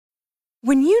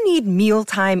When you need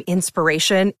mealtime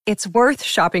inspiration, it's worth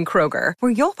shopping Kroger,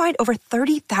 where you'll find over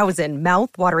 30,000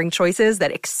 mouth-watering choices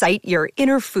that excite your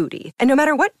inner foodie. And no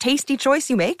matter what tasty choice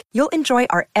you make, you'll enjoy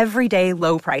our everyday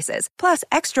low prices, plus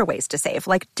extra ways to save,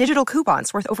 like digital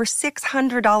coupons worth over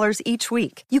 $600 each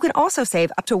week. You can also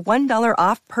save up to $1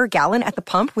 off per gallon at the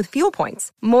pump with fuel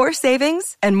points. More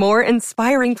savings and more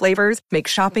inspiring flavors make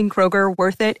shopping Kroger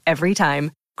worth it every time.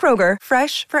 Kroger,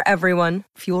 fresh for everyone.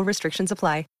 Fuel restrictions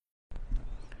apply.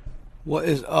 What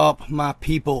is up, my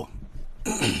people?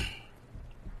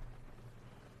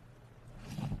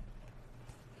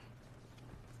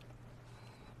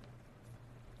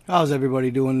 How's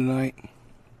everybody doing tonight?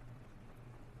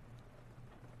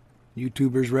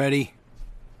 YouTubers ready?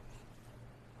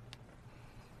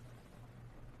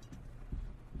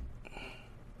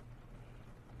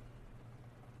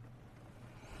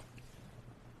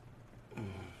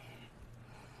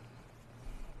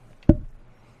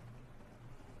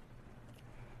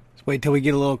 Wait till we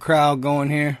get a little crowd going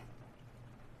here.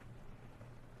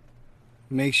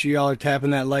 Make sure y'all are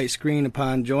tapping that light screen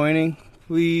upon joining,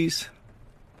 please.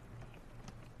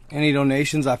 Any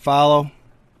donations I follow.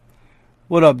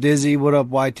 What up, Dizzy? What up,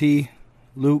 YT?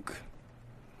 Luke?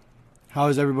 How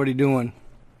is everybody doing?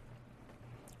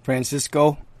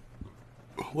 Francisco?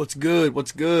 What's good?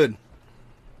 What's good?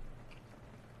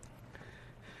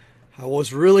 I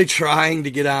was really trying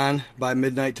to get on by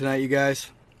midnight tonight, you guys.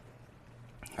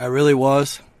 I really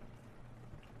was.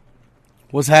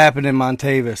 What's happening,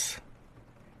 Montavis?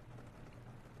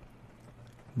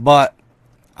 But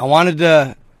I wanted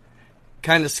to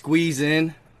kind of squeeze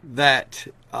in that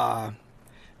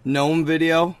gnome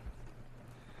video.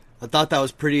 I thought that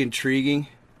was pretty intriguing.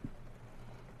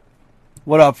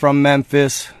 What up from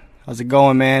Memphis? How's it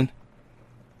going, man?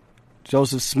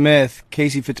 Joseph Smith,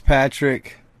 Casey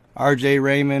Fitzpatrick, RJ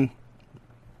Raymond,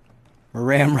 or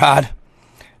Ramrod.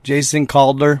 Jason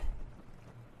Calder.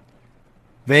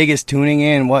 Vegas tuning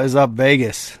in. What is up,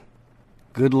 Vegas?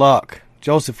 Good luck.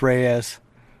 Joseph Reyes.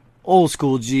 Old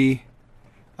School G.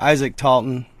 Isaac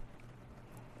Talton.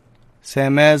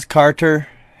 Samez Carter.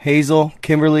 Hazel.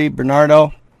 Kimberly.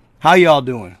 Bernardo. How y'all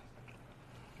doing?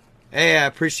 Hey, I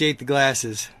appreciate the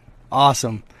glasses.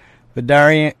 Awesome.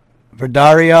 Verdaria,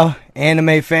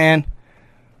 anime fan.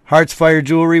 Hearts Fire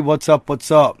Jewelry. What's up?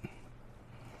 What's up?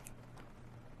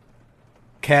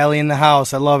 Cali in the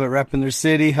house. I love it. Repping their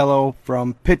city. Hello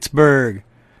from Pittsburgh.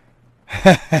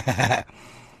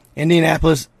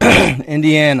 Indianapolis,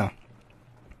 Indiana.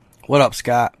 What up,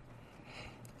 Scott?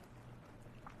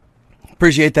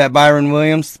 Appreciate that, Byron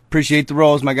Williams. Appreciate the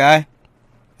rose, my guy.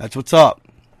 That's what's up.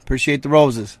 Appreciate the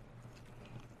roses.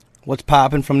 What's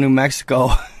popping from New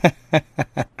Mexico?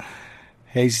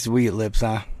 Hey, sweet lips,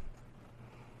 huh?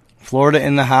 Florida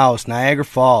in the house. Niagara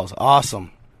Falls.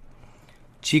 Awesome.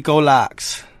 Chico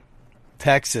Locks,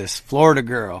 Texas, Florida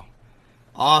girl.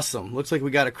 Awesome. Looks like we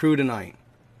got a crew tonight.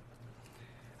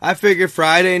 I figured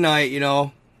Friday night,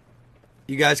 you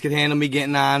guys could handle me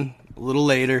getting on a little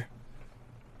later.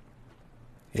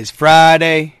 It's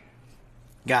Friday.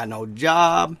 Got no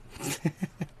job.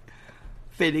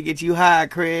 Fit to get you high,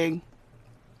 Craig.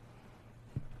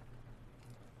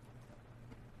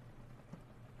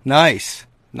 Nice.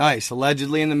 Nice.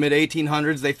 Allegedly in the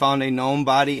mid-1800s, they found a gnome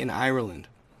body in Ireland.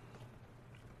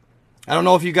 I don't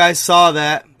know if you guys saw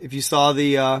that. If you saw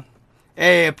the,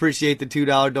 hey, I appreciate the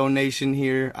 $2 donation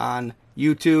here on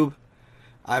YouTube.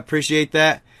 I appreciate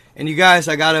that. And you guys,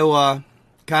 I got to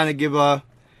kind of give a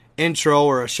intro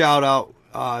or a shout out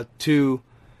to,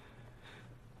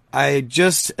 I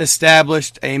just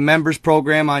established a members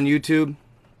program on YouTube.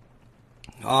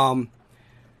 I'm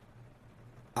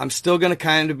still going to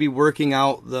kind of be working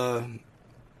out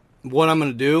what I'm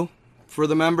going to do for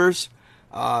the members.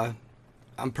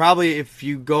 I'm probably, if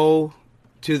you go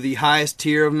to the highest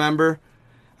tier of member,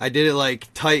 I did it like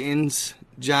Titans,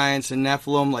 Giants, and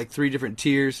Nephilim, like 3 different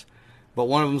tiers. But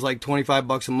one of them's like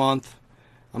 $25 a month.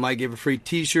 I might give a free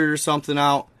t-shirt or something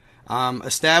out.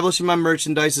 Establishing my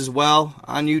merchandise as well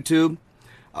on YouTube.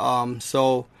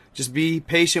 So just be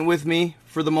patient with me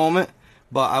for the moment.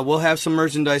 But I will have some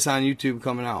merchandise on YouTube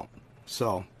coming out.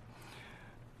 So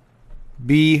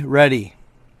be ready.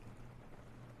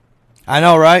 I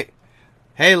know, right?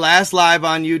 Hey, last live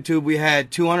on YouTube we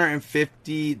had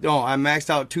 250. No, I maxed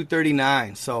out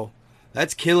 239. So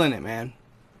that's killing it, man.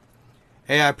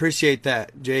 Hey, I appreciate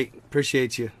that, Jake.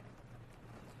 Appreciate you.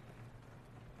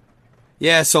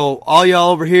 Yeah, so all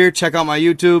y'all over here, check out my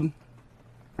YouTube.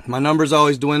 My numbers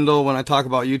always dwindle when I talk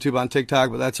about YouTube on TikTok,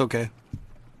 but that's okay.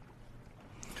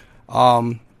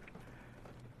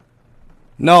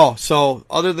 No, so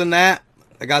other than that,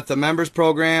 I got the members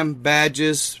program,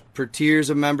 badges for tiers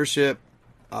of membership,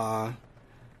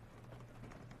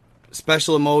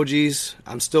 special emojis.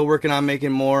 I'm still working on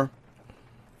making more.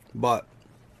 But,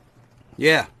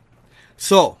 yeah.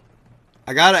 So,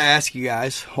 I gotta ask you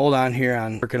guys. Hold on here.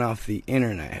 I'm working off the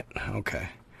internet. Okay.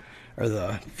 Or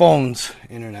the phone's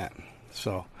internet.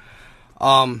 So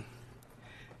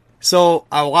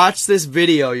I watched this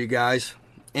video, you guys.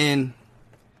 And,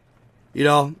 you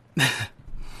know,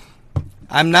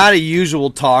 I'm not a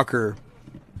usual talker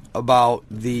about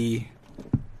the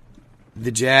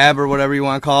jab or whatever you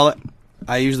want to call it.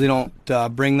 I usually don't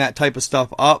bring that type of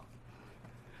stuff up.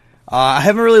 I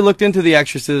haven't really looked into the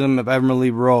exorcism of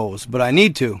Emily Rose, but I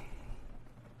need to.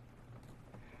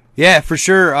 Yeah, for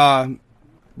sure,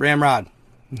 Ramrod.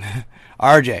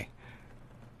 RJ.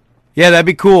 Yeah, that'd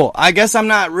be cool. I guess I'm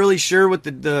not really sure with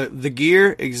the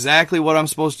gear, exactly what I'm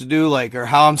supposed to do, like, or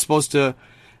how I'm supposed to,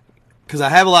 because I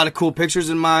have a lot of cool pictures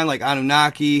in mind, like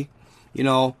Anunnaki, you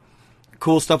know,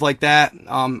 cool stuff like that.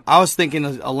 I was thinking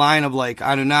a line of, like,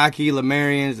 Anunnaki,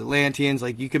 Lemurians, Atlanteans,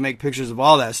 like, you can make pictures of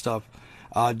all that stuff.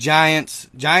 Giants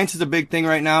is a big thing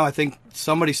right now. I think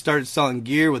somebody started selling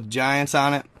gear with giants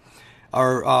on it,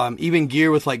 or even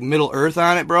gear with like Middle Earth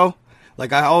on it, bro.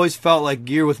 Like, I always felt like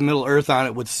gear with Middle Earth on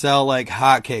it would sell like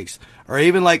hotcakes, or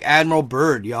even like Admiral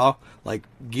Byrd, y'all. Like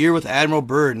gear with Admiral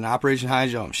Byrd and Operation High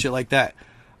Jump, shit like that.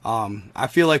 I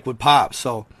feel like would pop.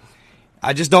 So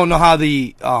I just don't know how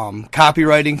the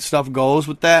copywriting stuff goes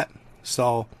with that.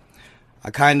 So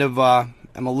I kind of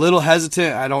I'm a little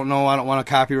hesitant. I don't know. I don't want to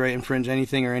copyright infringe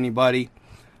anything or anybody.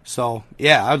 So,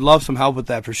 yeah, I'd love some help with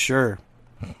that for sure.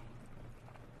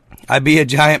 I'd be a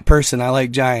giant person. I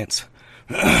like giants.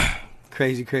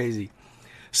 Crazy.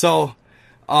 So,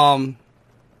 I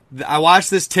watched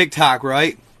this TikTok,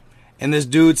 right? And this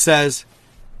dude says,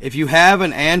 if you have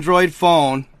an Android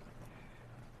phone,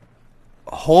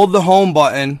 hold the home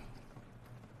button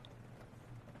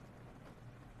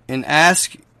and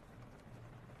ask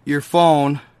your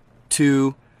phone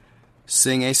to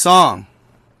sing a song.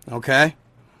 Okay?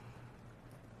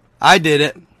 I did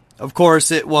it. Of course,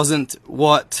 it wasn't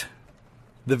what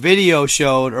the video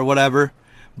showed or whatever,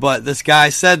 but this guy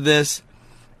said this,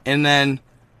 and then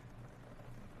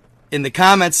in the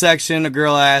comment section, a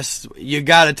girl asked, you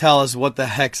gotta tell us what the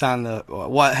heck's on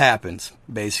what happens,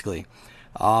 basically.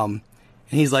 And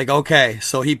he's like, okay,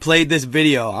 so he played this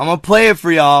video. I'm gonna play it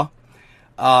for y'all.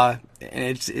 And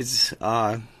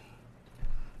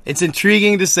it's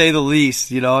intriguing to say the least,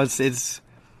 you know. It's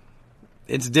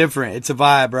different. It's a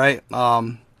vibe, right?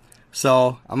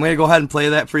 So I'm gonna go ahead and play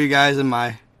that for you guys in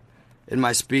my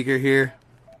speaker here,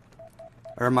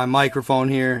 or my microphone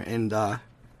here, and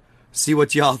see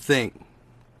what y'all think.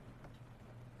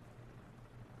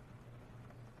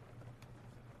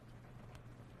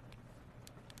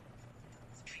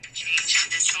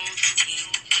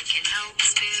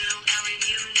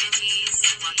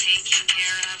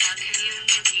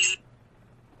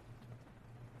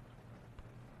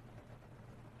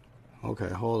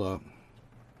 Okay, hold up.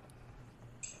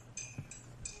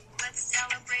 Let's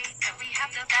celebrate that we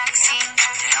have the vaccine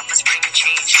to help us bring a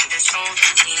change to this old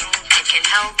routine. It can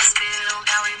help us build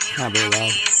our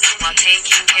immunities while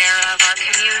taking care of our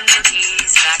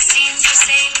communities. Vaccines are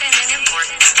safe and an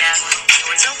important step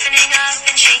towards opening up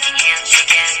and shaking hands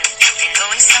again, and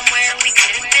going somewhere we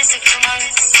couldn't visit for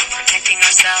months, protecting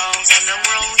ourselves and the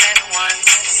world at once.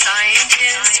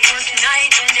 Scientists work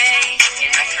night and day. In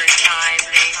record time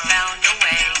they found a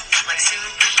way, like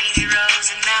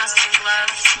superheroes and masks and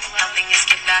gloves, helping us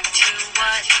get back to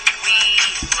what we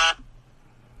love.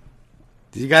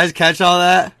 Did you guys catch all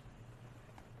that?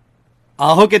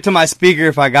 I'll hook it to my speaker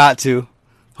if I got to.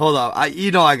 Hold up. I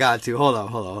got to.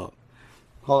 Hold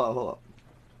up.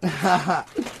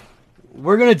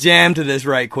 We're gonna jam to this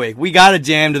right quick. We gotta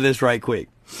jam to this right quick.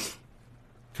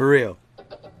 For real.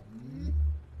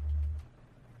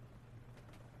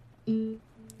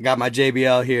 Got my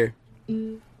JBL here.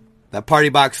 That Party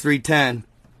Box 310.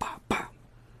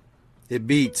 It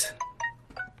beats.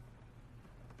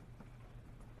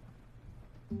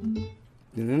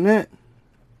 Isn't it?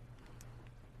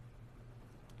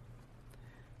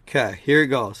 Okay, here it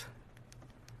goes.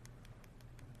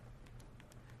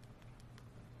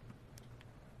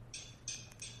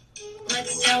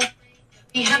 Let's celebrate.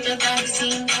 We have the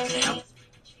vaccine to help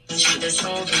to this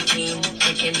whole routine.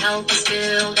 It can help us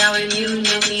build our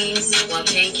immunities while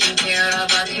taking care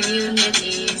of our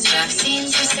communities.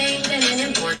 Vaccines are safe and an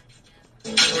important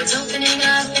towards opening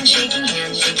up and shaking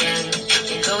hands again,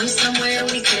 and going somewhere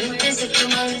we couldn't visit for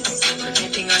months,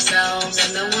 protecting ourselves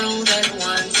and the world at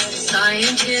once.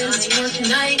 Scientists work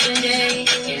night and day.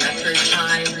 In record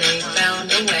time they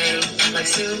found a way, like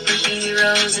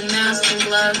superheroes and masks and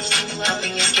gloves,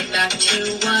 helping us get back to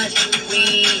what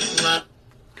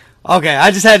Okay,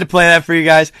 I just had to play that for you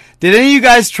guys. Did any of you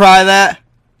guys try that?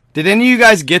 Did any of you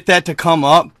guys get that to come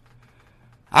up?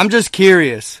 I'm just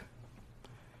curious.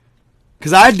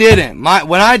 Because I didn't.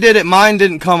 When I did it, mine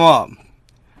didn't come up.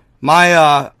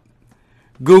 My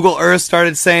Google Earth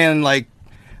started saying, like,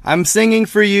 I'm singing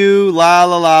for you, la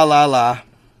la la la la.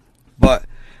 But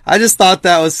I just thought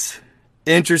that was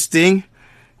interesting,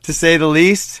 to say the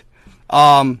least.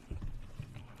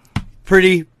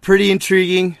 Pretty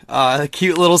intriguing. A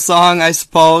cute little song, I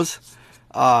suppose.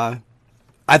 I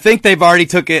think they've already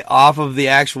took it off of the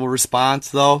actual response,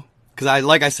 though. Because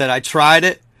like I said, I tried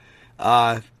it.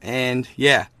 And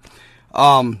yeah.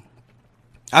 I'm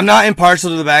not impartial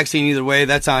to the vaccine either way.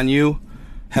 That's on you.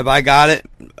 Have I got it?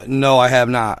 No, I have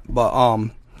not. But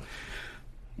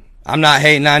I'm not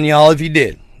hating on y'all if you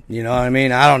did. You know what I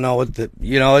mean? I don't know what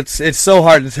it's so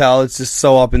hard to tell. It's just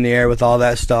so up in the air with all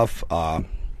that stuff.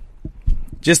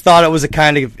 Just thought it was a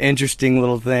kind of interesting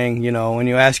little thing. You know, when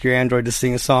you ask your Android to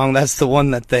sing a song, that's the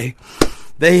one that they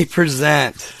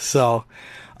present. So,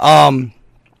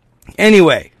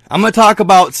 anyway, I'm going to talk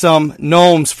about some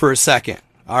gnomes for a second.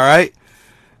 All right?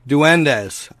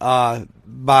 Duendes,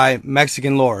 by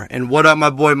Mexican Lore. And what up, my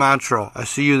boy Montro? I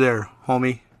see you there,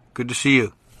 homie. Good to see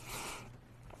you.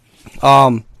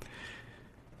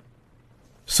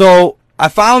 So I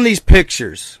found these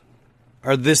pictures,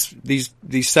 or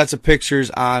these sets of pictures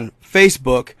on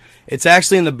Facebook. It's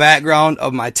actually in the background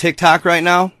of my TikTok right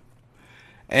now,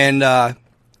 and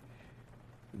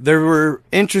they were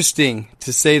interesting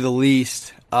to say the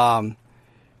least.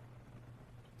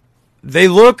 They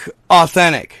look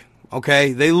authentic,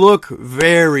 okay? They look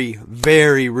very,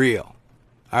 very real,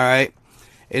 all right?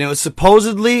 And it was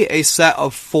supposedly a set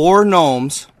of 4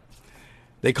 gnomes.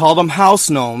 They called them house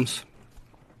gnomes,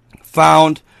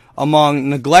 found among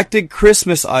neglected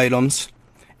Christmas items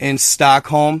in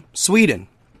Stockholm, Sweden.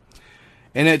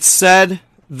 And it's said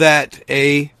that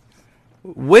a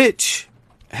witch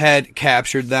had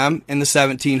captured them in the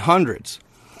 1700s.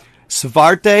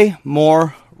 Svarte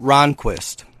Mor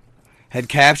Ronquist had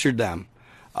captured them.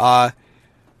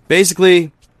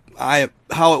 Basically,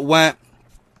 how it went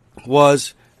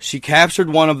was she captured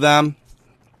one of them,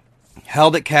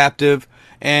 held it captive,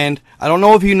 and I don't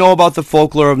know if you know about the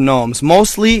folklore of gnomes.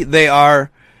 Mostly, they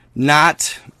are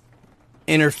not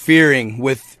interfering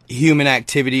with human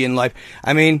activity in life.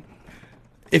 I mean,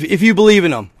 if you believe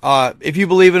in them,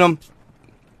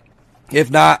 if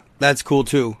not, that's cool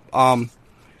too.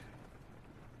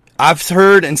 I've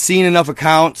heard and seen enough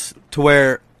accounts to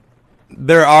where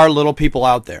there are little people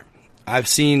out there. I've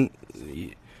seen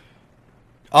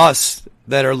us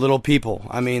that are little people.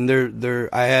 I mean,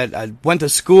 I went to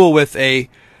school with a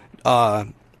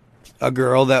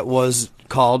girl that was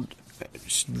called,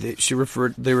 they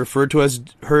referred to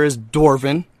her as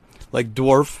Dwarven, like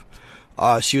dwarf.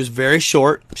 She was very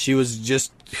short. She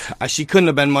couldn't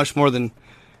have been much more than,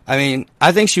 I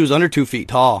think she was under 2 feet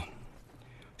tall.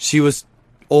 She was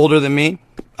older than me.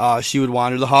 She would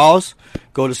wander the halls,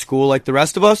 go to school like the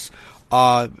rest of us.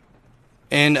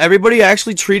 And everybody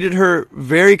actually treated her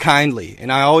very kindly.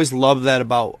 And I always loved that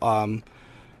about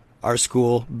our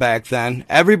school back then.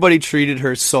 Everybody treated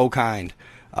her so kind.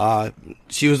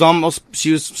 She was,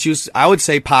 I would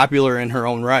say, popular in her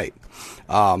own right.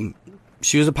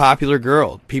 She was a popular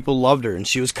girl. People loved her, and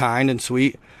she was kind and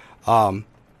sweet.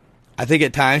 I think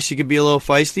at times she could be a little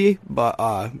feisty,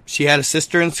 but she had a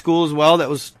sister in school as well that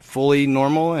was fully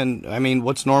normal, and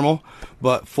what's normal,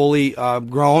 but fully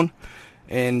grown.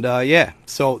 And yeah,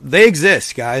 so they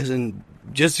exist, guys, and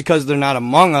just because they're not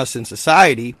among us in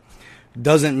society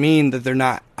doesn't mean that they're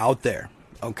not out there,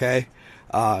 okay?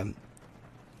 And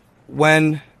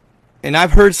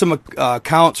I've heard some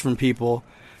accounts from people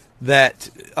that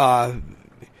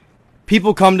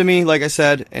people come to me, like I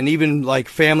said, and even like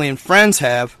family and friends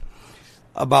have,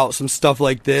 about some stuff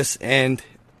like this, and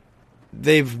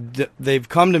they've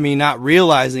come to me not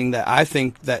realizing that I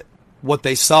think that what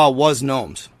they saw was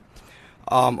gnomes,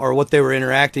 or what they were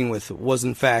interacting with was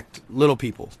in fact little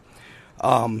people.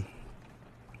 The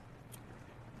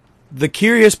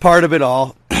curious part of it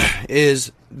all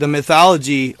is the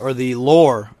mythology or the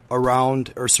lore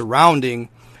around or surrounding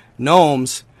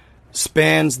gnomes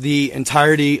spans the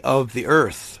entirety of the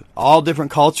earth. All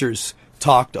different cultures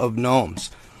talked of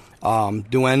gnomes.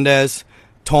 Duendes,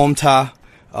 Tomta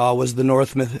was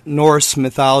the Norse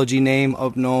mythology name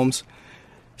of gnomes.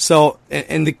 So,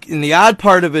 and the odd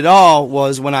part of it all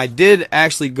was when I did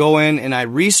actually go in and I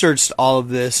researched all of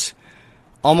this,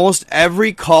 almost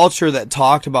every culture that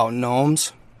talked about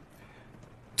gnomes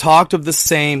talked of the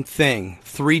same thing.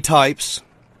 3 types,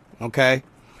 okay?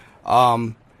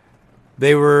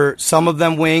 Some of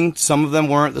them winged, some of them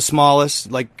weren't, the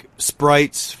smallest, like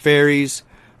sprites, fairies,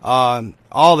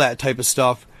 all that type of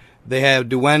stuff. They have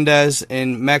duendes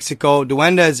in Mexico.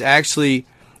 Duendes actually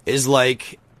is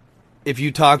like, if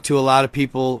you talk to a lot of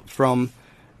people from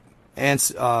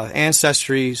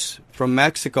ancestries from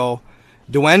Mexico,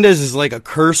 duendes is like a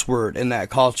curse word in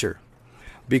that culture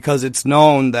because it's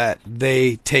known that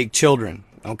they take children,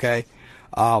 okay?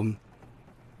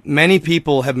 Many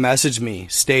people have messaged me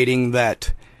stating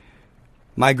that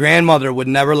my grandmother would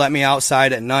never let me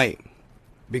outside at night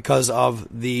because of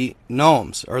the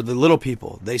gnomes or the little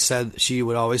people. They said she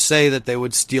would always say that they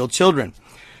would steal children.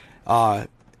 And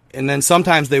then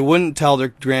sometimes they wouldn't tell their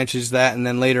grandkids that, and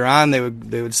then later on they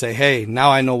would say, hey,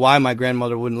 now I know why my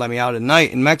grandmother wouldn't let me out at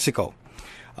night in Mexico.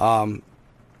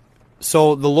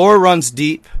 So the lore runs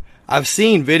deep. I've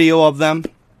seen video of them.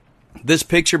 This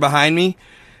picture behind me,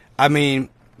 I mean,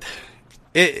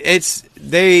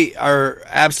 they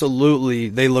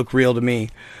look real to me.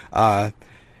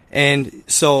 And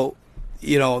so,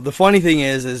 the funny thing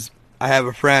is I have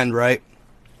a friend, right,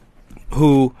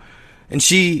 and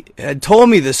she had told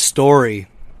me this story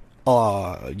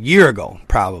a year ago,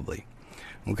 probably.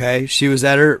 Okay, she was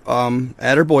at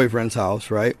her boyfriend's house,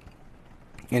 right,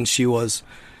 and she was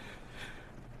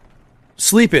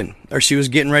sleeping, or she was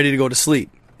getting ready to go to sleep,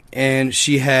 and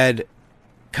she had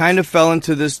kind of fell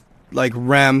into this like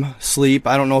REM sleep.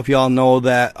 I don't know if y'all know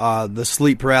that, the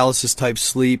sleep paralysis type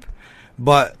sleep,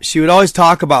 but she would always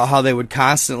talk about how they would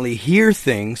constantly hear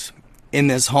things in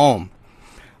this home,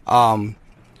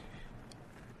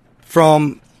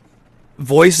 from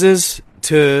voices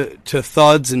to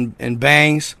thuds and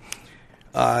bangs,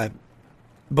 but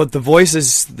the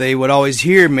voices they would always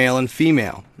hear male and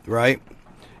female, right?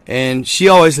 And she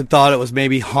always had thought it was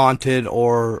maybe haunted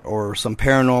or some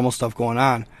paranormal stuff going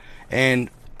on. And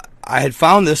I had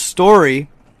found this story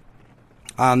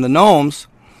on the gnomes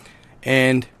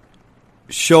and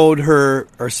showed her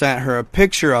or sent her a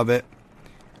picture of it,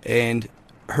 and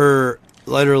her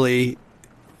literally,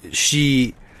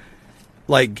 she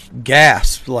like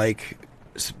gasped, like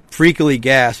freakily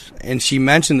gasped, and she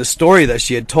mentioned the story that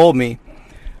she had told me.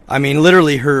 I mean,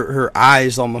 literally her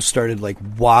eyes almost started like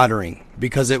watering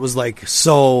because it was like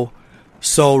so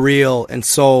real and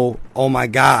so, oh my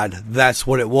God, that's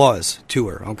what it was to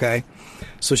her, okay?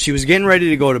 So she was getting ready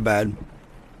to go to bed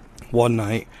one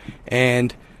night,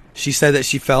 and she said that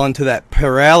she fell into that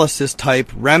paralysis type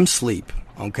REM sleep,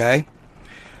 okay?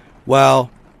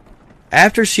 Well,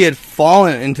 after she had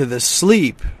fallen into this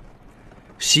sleep,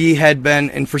 she had been,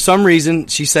 and for some reason,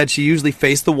 she said she usually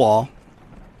faced the wall,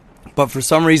 but for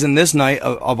some reason this night,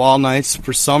 of all nights,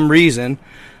 for some reason,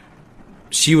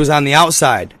 she was on the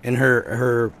outside, and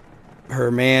her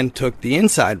man took the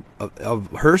inside of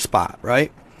her spot,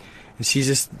 right? And she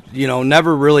just,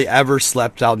 never really ever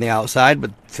slept out on the outside,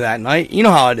 but that night, you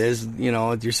know how it is,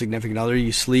 with your significant other,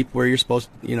 you sleep where you're supposed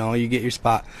to, you get your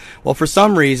spot. Well, for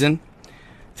some reason,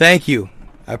 thank you,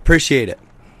 I appreciate it.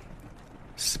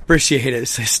 Appreciate it.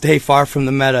 Stay far from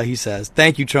the meta, he says.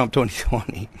 Thank you, Trump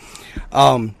 2020.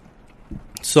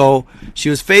 So she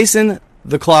was facing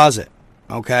the closet,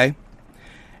 okay?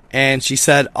 And she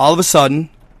said all of a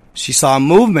sudden she saw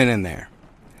movement in there.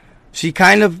 She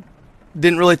kind of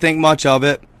didn't really think much of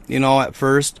it, at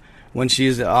first when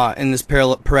she's in this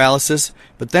paralysis.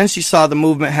 But then she saw the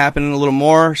movement happening a little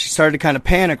more. She started to kind of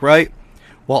panic, right?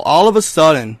 Well, all of a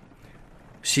sudden,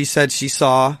 she said she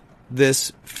saw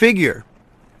this figure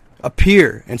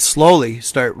appear and slowly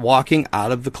start walking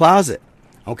out of the closet,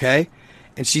 okay?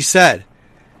 And she said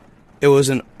it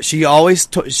was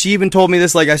she even told me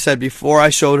this, like I said, before I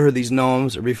showed her these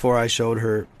gnomes or before I showed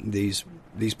her these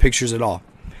pictures at all.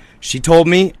 She told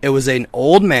me it was an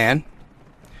old man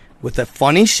with a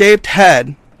funny shaped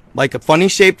head, like a funny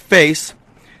shaped face,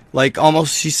 like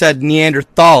almost, she said,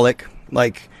 Neanderthalic,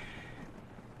 like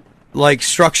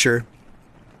structure.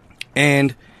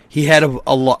 And he had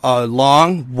a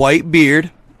long white beard,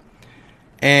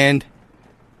 and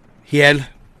he had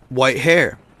white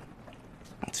hair.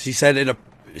 She said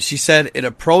it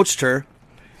approached her,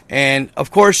 and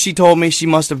of course she told me she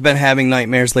must have been having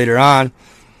nightmares later on.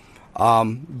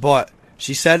 But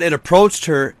she said it approached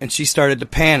her and she started to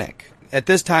panic. At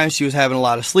this time she was having a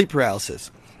lot of sleep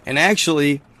paralysis. And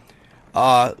actually,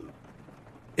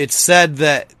 it's said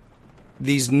that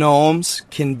these gnomes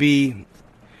can be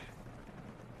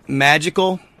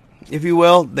magical, if you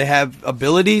will. They have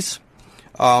abilities.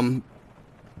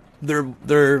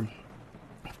 They're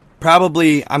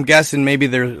probably, I'm guessing maybe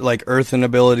they're like earthen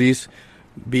abilities,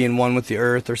 being one with the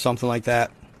earth or something like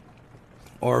that.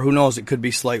 Or who knows, it could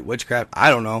be slight witchcraft. I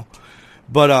don't know.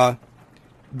 But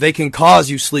they can cause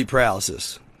you sleep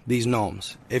paralysis. these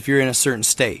gnomes. If you're in a certain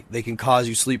state, they can cause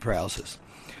you sleep paralysis.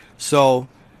 So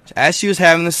as she was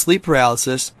having this sleep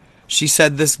paralysis, she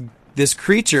said this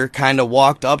creature kind of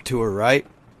walked up to her, right?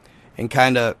 And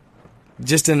kind of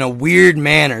just in a weird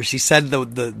manner. She said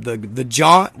the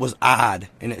jaunt was odd,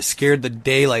 and it scared the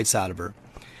daylights out of her.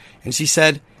 And she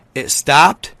said it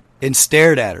stopped and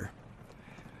stared at her.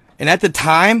 And at the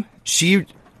time,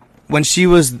 when she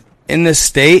was in this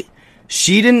state,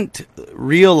 she didn't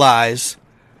realize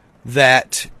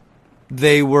that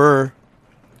they were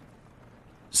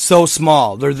so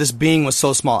small. This being was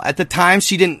so small. At the time,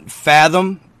 she didn't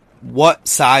fathom what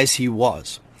size he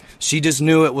was. She just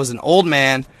knew it was an old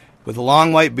man with a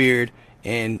long white beard,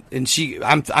 and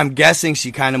I'm guessing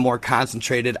she kind of more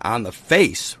concentrated on the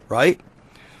face, right?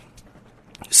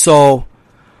 So,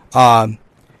 as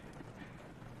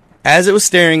it was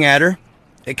staring at her,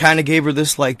 it kind of gave her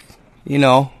this, like,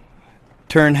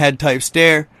 turn head type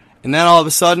stare, and then all of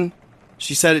a sudden,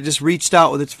 she said it just reached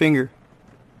out with its finger,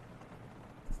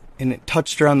 and it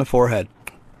touched her on the forehead,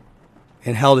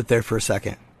 and held it there for a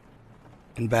second,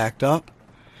 and backed up.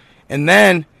 And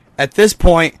then, at this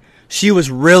point, she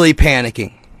was really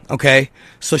panicking, okay?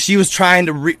 So she was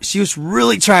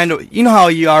really trying to, you know how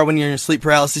you are when you're in sleep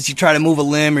paralysis, you try to move a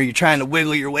limb, or you're trying to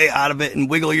wiggle your way out of it and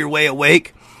wiggle your way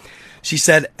awake. She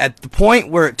said at the point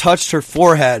where it touched her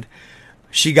forehead,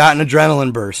 she got an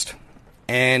adrenaline burst.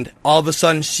 And all of a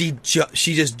sudden, she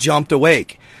just jumped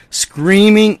awake,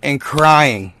 screaming and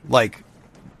crying, like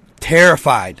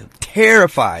terrified,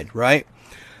 right?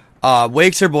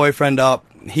 Wakes her boyfriend up.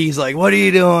 He's like, what are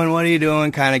you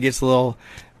doing? Kind of gets a little,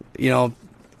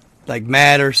 like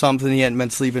mad or something. He hadn't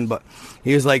been sleeping, but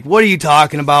he was like, what are you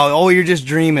talking about? Oh, you're just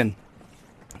dreaming.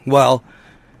 Well,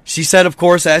 she said, of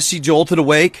course, as she jolted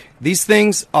awake, these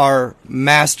things are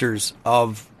masters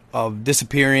of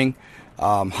disappearing,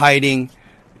 hiding.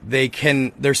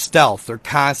 They're stealth. They're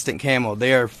constant camo.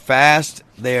 They are fast.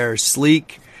 They are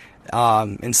sleek,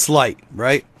 and slight,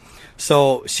 right?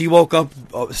 So she woke up,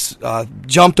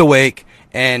 jumped awake,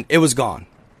 and it was gone,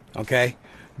 okay?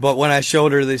 But when I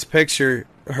showed her this picture,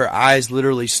 her eyes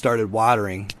literally started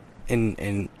watering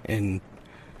and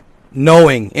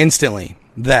knowing instantly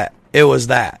that it was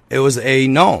a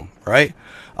gnome, right?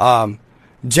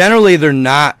 Generally, they're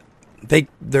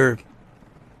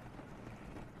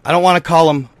I don't want to call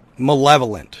them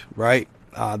malevolent, right?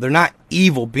 They're not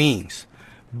evil beings,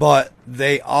 but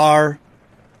they are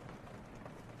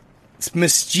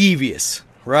mischievous,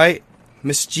 right?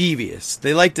 Mischievous.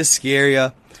 They like to scare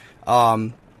you.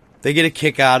 They get a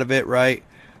kick out of it, right?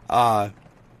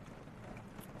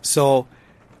 So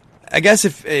I guess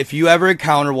if you ever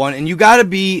encounter one, and you got to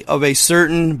be of a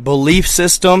certain belief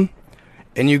system,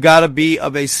 and you got to be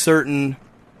of a certain,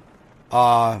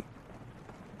 I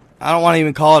don't want to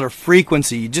even call it a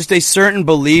frequency, just a certain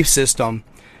belief system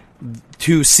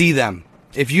to see them.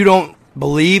 If you don't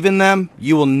believe in them,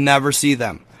 you will never see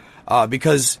them.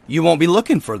 Because you won't be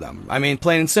looking for them. I mean,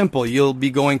 plain and simple, you'll be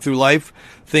going through life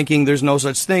thinking there's no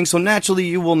such thing, so naturally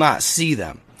you will not see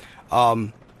them.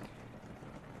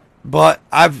 But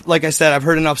like I said, I've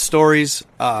heard enough stories.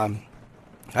 I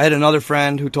had another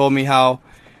friend who told me how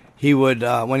he would,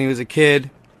 when he was a kid,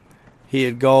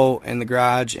 he'd go in the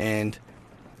garage and,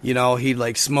 he'd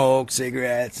like smoke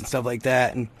cigarettes and stuff like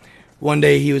that. And one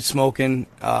day he was smoking,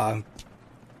 a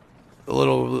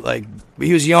little, like,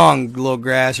 he was young, little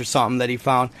grass or something that he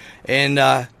found,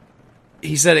 and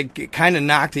he said it kind of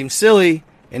knocked him silly,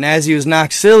 and as he was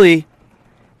knocked silly,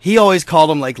 he always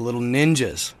called them like little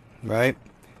ninjas, right?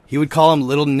 He would call them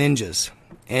little ninjas,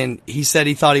 and he said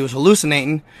he thought he was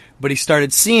hallucinating, but he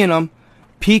started seeing them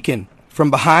peeking from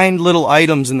behind little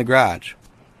items in the garage,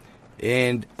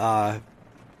 and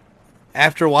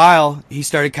after a while, he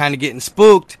started kind of getting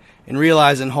spooked, and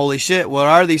realizing, holy shit, what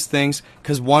are these things?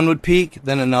 Because one would peek,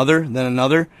 then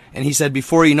another, and he said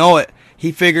before you know it,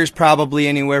 he figures probably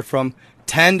anywhere from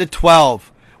 10 to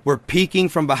 12 were peeking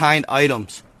from behind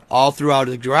items all throughout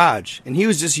the garage, and he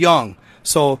was just young,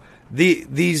 so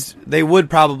they would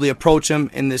probably approach him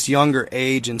in this younger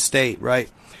age and state, right?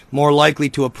 More likely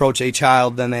to approach a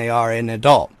child than they are an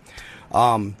adult.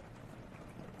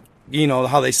 You know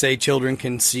how they say children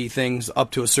can see things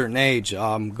up to a certain age,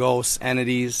 ghosts,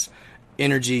 entities,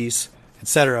 energies,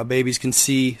 etc. Babies can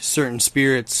see certain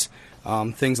spirits,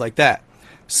 things like that.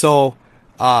 So,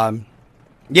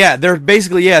 they're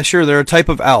basically, sure, they're a type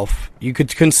of elf. You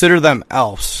could consider them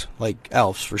elves, like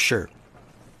elves for sure.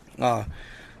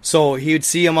 So he would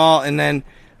see them all, and then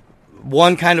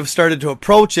one kind of started to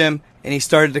approach him, and he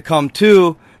started to come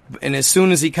to, and as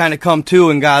soon as he kind of come to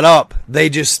and got up, they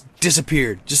just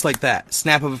disappeared, just like that.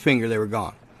 Snap of a finger, they were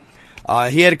gone.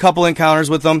 He had a couple encounters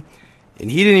with them,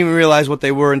 And he didn't even realize what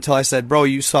they were until I said, bro,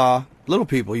 you saw little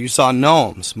people. You saw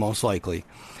gnomes, most likely.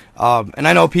 And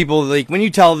I know people, like, when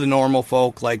you tell the normal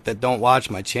folk, like, that don't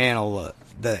watch my channel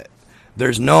that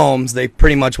there's gnomes, they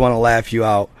pretty much want to laugh you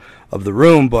out of the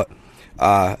room. But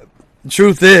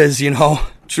truth is, when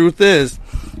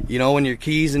your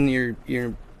keys and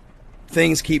your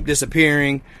things keep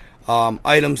disappearing,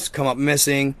 items come up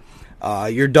missing,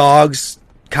 your dogs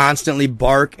constantly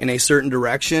bark in a certain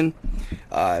direction.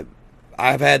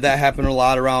 I've had that happen a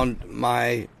lot around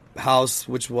my house,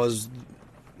 which was,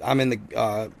 I'm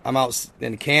out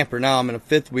in a camper now. I'm in a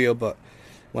fifth wheel, but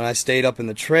when I stayed up in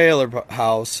the trailer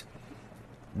house,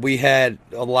 we had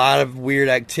a lot of weird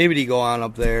activity go on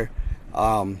up there.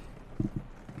 And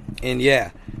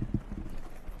yeah,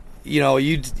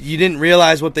 you didn't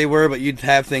realize what they were, but you'd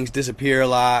have things disappear a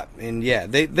lot. And yeah,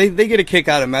 they get a kick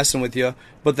out of messing with you,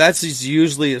 but that's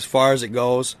usually as far as it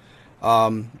goes.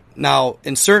 Now,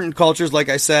 in certain cultures, like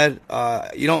I said,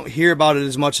 you don't hear about it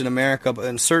as much in America, but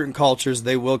in certain cultures,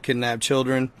 they will kidnap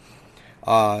children.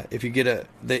 If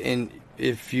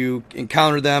you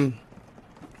encounter them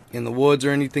in the woods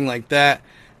or anything like that,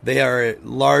 they are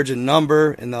large in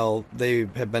number, and they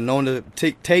have been known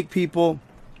to take people.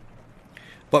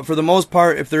 But for the most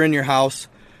part, if they're in your house,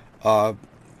 not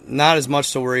as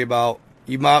much to worry about.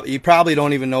 You probably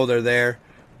don't even know they're there.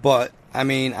 But I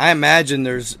mean, I imagine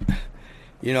there's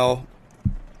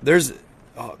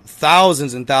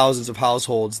thousands and thousands of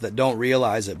households that don't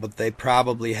realize it, but they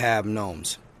probably have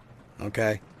gnomes.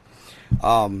 Okay?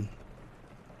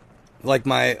 Like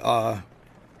my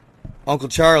Uncle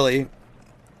Charlie,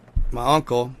 my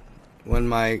uncle, when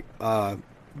my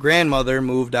grandmother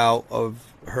moved out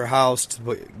of her house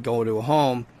to go to a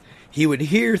home, he would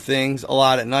hear things a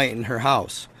lot at night in her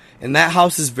house. And that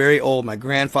house is very old. My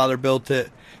grandfather built it.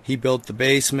 He built the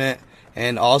basement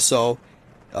and also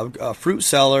a fruit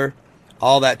cellar,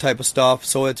 all that type of stuff.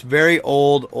 So it's very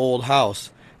old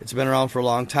house. It's been around for a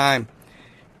long time.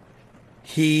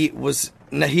 He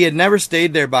had never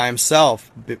stayed there by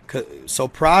himself. So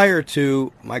prior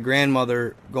to my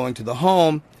grandmother going to the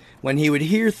home, when he would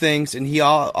hear things, and he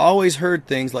always heard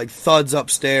things like thuds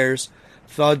upstairs,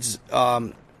 thuds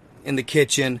in the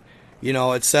kitchen,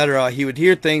 etc. He would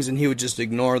hear things and he would just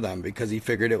ignore them because he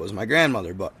figured it was my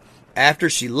grandmother. But after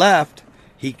she left,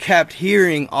 he kept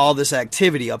hearing all this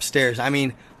activity upstairs. I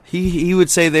mean, he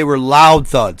would say they were loud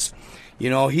thuds.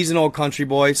 He's an old country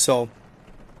boy, so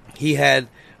he had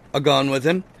a gun with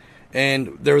him.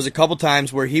 And there was a couple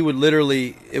times where he would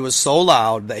literally, it was so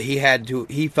loud that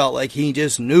he felt like he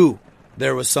just knew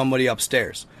there was somebody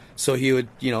upstairs. So he would,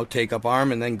 take up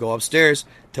arm and then go upstairs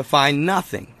to find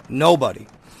nothing, nobody.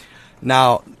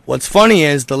 Now, what's funny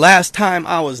is the last time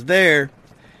I was there,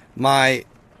 my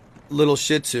little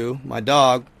Shih Tzu, my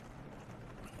dog,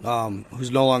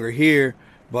 who's no longer here,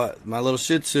 but my little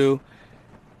Shih Tzu,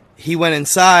 he went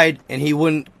inside and he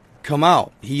wouldn't come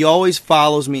out. He always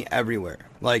follows me everywhere.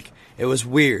 Like, it was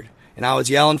weird. And I was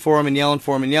yelling for him and yelling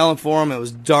for him and yelling for him. It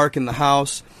was dark in the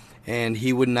house and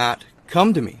he would not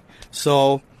come to me.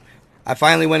 So I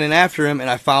finally went in after him and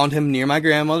I found him near my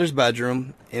grandmother's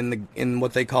bedroom in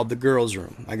what they called the girls'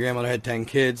 room. My grandmother had 10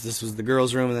 kids. This was the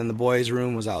girls' room, and then the boys'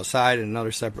 room was outside in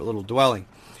another separate little dwelling.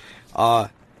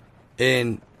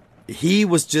 And he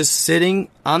was just sitting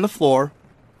on the floor,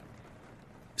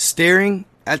 staring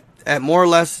at more or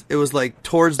less, it was like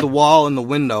towards the wall in the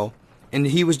window, and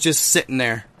he was just sitting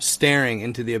there staring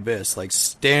into the abyss, like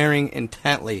staring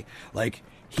intently, like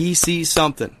he sees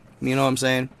something. You know what I'm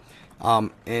saying?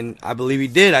 And I believe he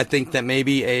did. I think that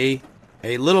maybe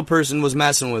a little person was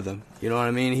messing with him. You know what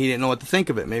I mean? He didn't know what to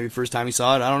think of it. Maybe first time he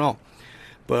saw it, I don't know.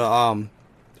 But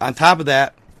on top of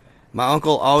that, my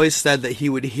uncle always said that he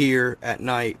would hear at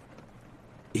night.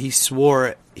 He swore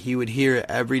it. He would hear it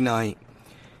every night.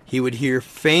 He would hear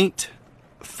faint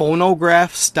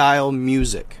phonograph-style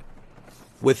music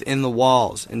within the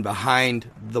walls and behind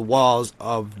the walls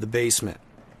of the basement.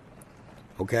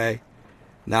 Okay?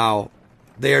 Now,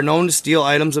 they are known to steal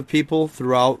items of people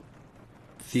throughout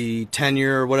the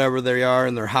tenure or whatever they are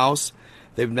in their house.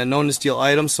 They've been known to steal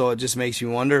items, so it just makes you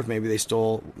wonder if maybe they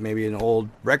stole maybe an old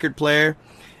record player,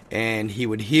 and he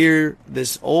would hear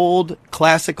this old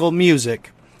classical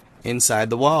music inside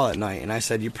the wall at night. And I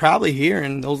said, you're probably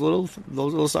hearing those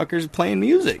little suckers playing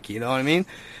music, you know what I mean?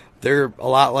 They're a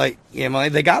lot like,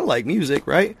 they gotta like music,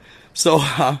 right? So,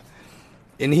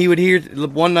 and he would hear,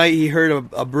 one night he heard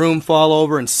a broom fall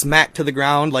over and smack to the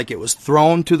ground, like it was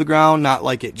thrown to the ground, not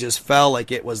like it just fell,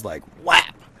 like it was like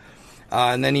whap.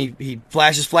 And then he'd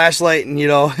flash his flashlight, and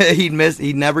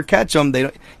he'd never catch them.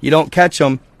 You don't catch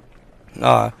them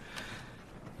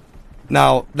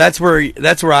Now, that's where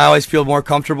I always feel more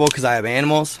comfortable because I have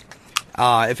animals.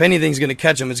 If anything's going to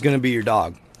catch them, it's going to be your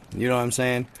dog. You know what I'm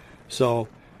saying? So,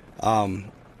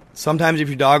 sometimes if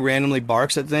your dog randomly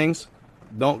barks at things,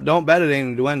 don't bet it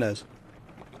ain't a duendes.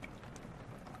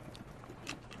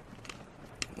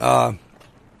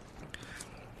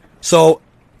 So,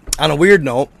 on a weird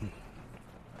note,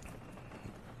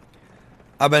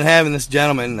 I've been having this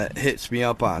gentleman that hits me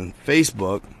up on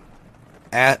Facebook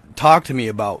talk to me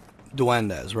about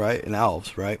duendes, right, and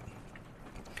elves, right?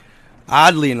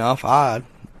 Oddly enough,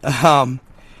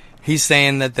 he's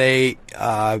saying that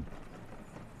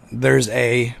there's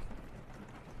an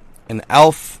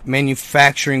elf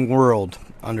manufacturing world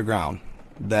underground,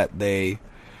 that they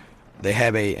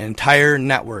have an entire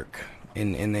network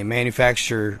and they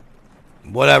manufacture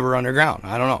whatever underground.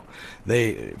 I don't know.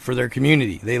 For their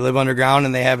community, they live underground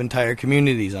and they have entire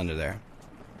communities under there.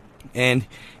 And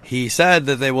he said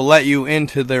that they will let you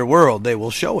into their world. They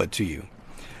will show it to you.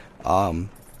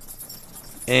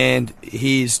 And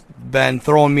he's been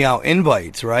throwing me out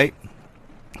invites, right,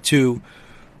 to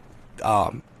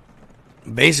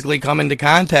basically come into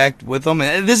contact with them.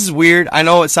 And this is weird. I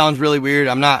know it sounds really weird.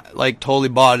 I'm not like totally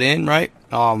bought in, right?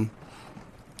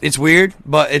 It's weird,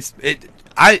 but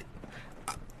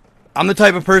I'm the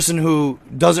type of person who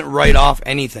doesn't write off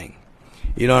anything.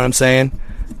 You know what I'm saying?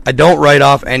 I don't write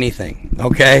off anything,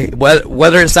 okay?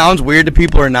 Whether it sounds weird to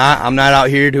people or not, I'm not out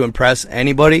here to impress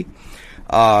anybody.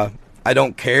 I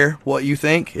don't care what you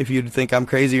think, if you think I'm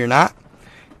crazy or not,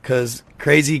 because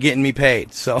crazy getting me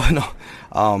paid. So,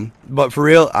 no. But for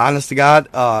real, honest to God,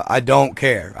 I don't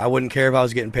care. I wouldn't care if I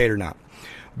was getting paid or not.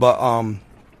 But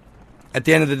at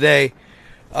the end of the day,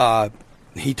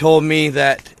 he told me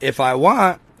that if I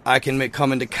want, I can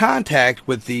come into contact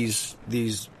with these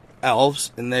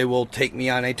elves, and they will take me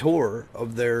on a tour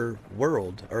of their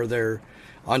world or their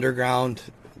underground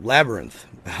labyrinth.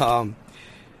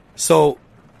 So,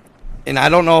 and I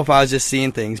don't know if I was just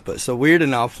seeing things, but so weird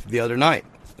enough, the other night,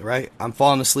 right? I'm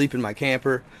falling asleep in my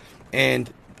camper,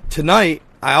 and tonight,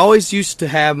 I always used to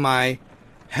have my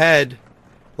head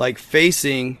like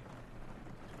facing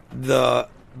the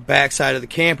backside of the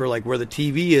camper, like where the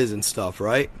TV is and stuff,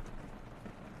 right?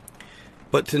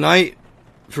 But tonight,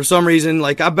 for some reason,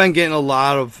 like I've been getting a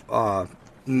lot of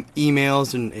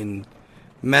emails and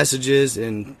messages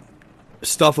and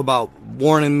stuff about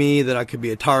warning me that I could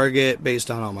be a target based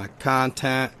on all my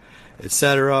content,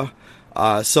 etc.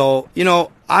 So, you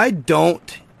know, I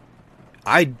don't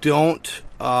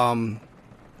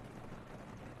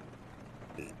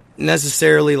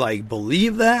necessarily like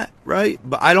believe that, right?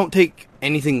 But I don't take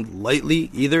anything lightly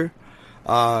either.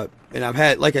 And I've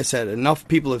had, like I said, enough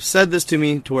people have said this to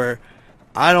me to where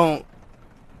I don't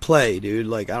play, dude.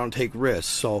 Like, I don't take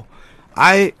risks. So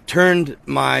I turned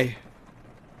my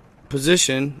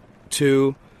position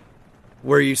to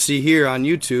where you see here on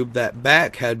YouTube, that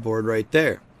back headboard right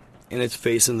there. And it's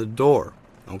facing the door,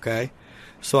 okay?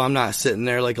 So I'm not sitting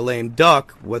there like a lame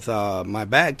duck with my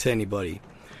back to anybody.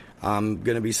 I'm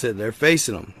going to be sitting there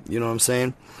facing them. You know what I'm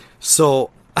saying?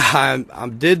 So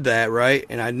I did that, right?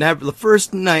 And the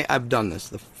first night I've done this,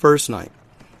 the first night.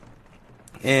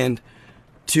 And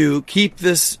to keep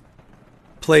this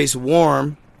place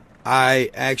warm,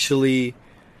 I actually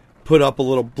put up a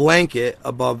little blanket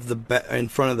above in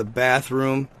front of the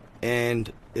bathroom,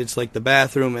 and it's like the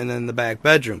bathroom and then the back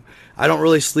bedroom. I don't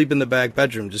really sleep in the back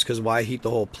bedroom just because why heat the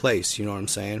whole place, you know what I'm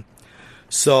saying?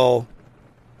 So,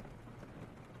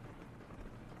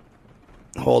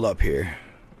 hold up here.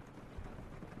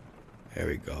 There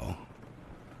we go.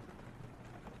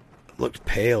 Looked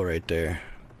pale right there.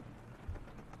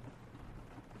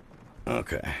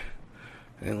 Okay.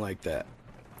 I didn't like that.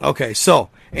 Okay, so,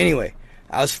 anyway,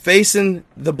 I was facing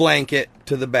the blanket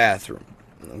to the bathroom,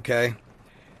 okay?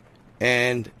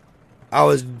 And I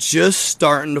was just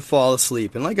starting to fall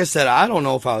asleep. And like I said, I don't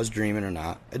know if I was dreaming or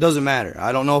not. It doesn't matter.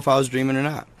 I don't know if I was dreaming or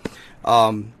not.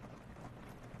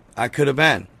 I could have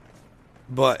been.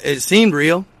 But it seemed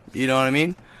real, you know what I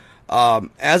mean?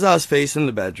 As I was facing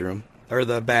the bedroom, or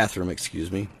the bathroom,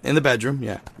 excuse me, in the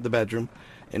bedroom,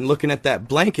 and looking at that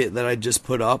blanket that I just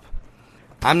put up,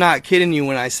 I'm not kidding you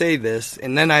when I say this.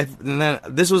 And then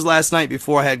this was last night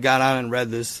before I had got on and read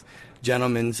this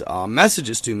gentleman's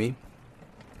messages to me.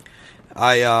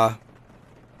 I'm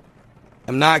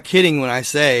not kidding when I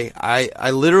say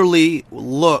I literally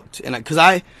looked, and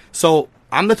so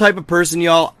I'm the type of person,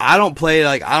 y'all. I don't play,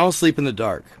 like, I don't sleep in the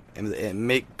dark.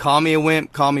 And call me a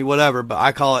wimp, call me whatever, but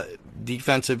I call it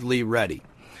defensively ready.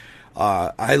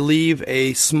 I leave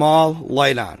a small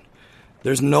light on.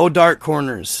 There's no dark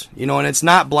corners, you know, and it's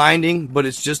not blinding, but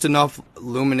it's just enough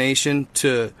illumination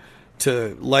to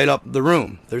to light up the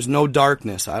room. There's no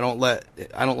darkness. I don't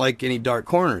like any dark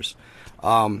corners.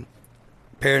 I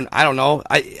don't know.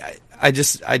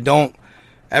 I don't.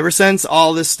 Ever since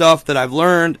all this stuff that I've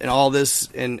learned and all this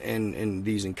in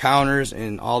these encounters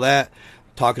and all that,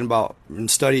 talking about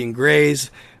and studying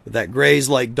Greys, that Greys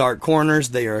like dark corners.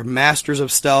 They are masters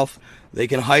of stealth. They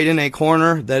can hide in a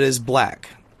corner that is black,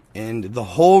 and the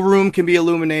whole room can be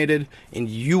illuminated, and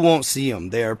you won't see them.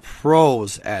 They are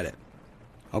pros at it.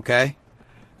 Okay?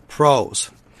 Pros.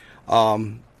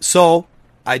 So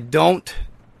I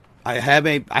have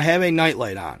a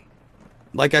nightlight on.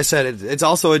 Like I said, it's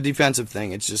also a defensive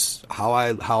thing. It's just how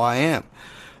I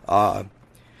am.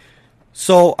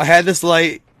 So I had this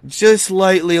light just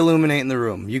lightly illuminating the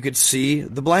room. You could see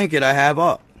the blanket I have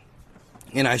up.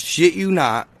 And I shit you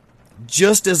not,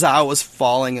 just as I was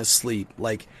falling asleep,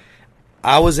 like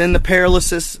I was in the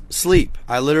paralysis sleep.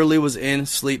 I literally was in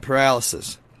sleep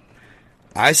paralysis.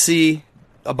 I see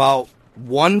about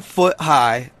 1 foot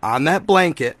high on that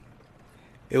blanket.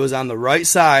 It was on the right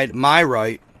side, my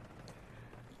right.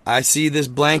 I see this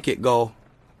blanket go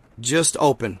just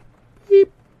open.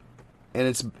 Beep. And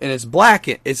it's black.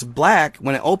 It's black.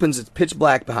 When it opens, it's pitch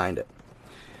black behind it.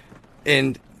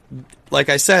 And like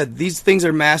I said, these things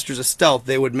are masters of stealth.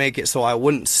 They would make it so I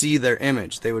wouldn't see their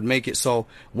image. They would make it so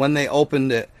when they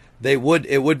opened it, it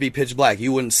would be pitch black.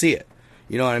 You wouldn't see it.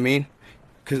 You know what I mean?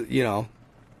 Because,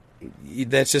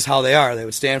 that's just how they are. They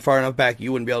would stand far enough back,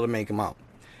 you wouldn't be able to make them out.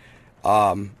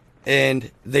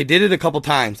 And they did it a couple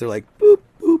times. They're like, boop,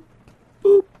 boop,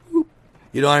 boop, boop.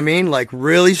 You know what I mean? Like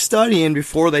really studying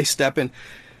before they step in.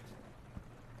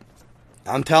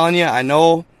 I'm telling you, I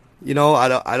know, I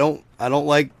don't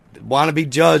like want to be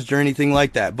judged or anything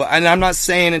like that. But and I'm not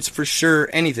saying it's for sure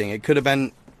anything. It could have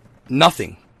been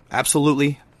nothing.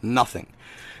 Absolutely nothing.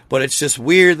 But it's just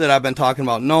weird that I've been talking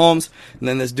about gnomes, and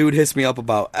then this dude hits me up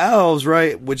about elves,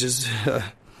 right? Which is a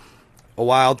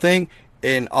wild thing.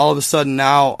 And all of a sudden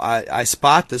now I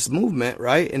spot this movement,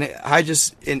 right? And I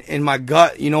just, in my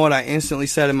gut, you know what I instantly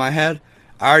said in my head?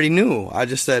 I already knew. I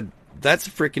just said, that's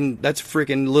a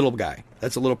freaking little guy.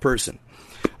 That's a little person.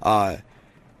 But,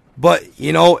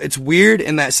 it's weird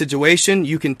in that situation.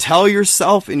 You can tell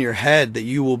yourself in your head that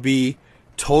you will be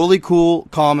totally cool,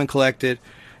 calm, and collected.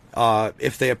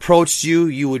 If they approached you,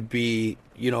 you would be,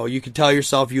 you could tell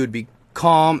yourself you would be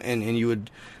calm and you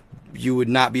would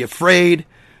not be afraid.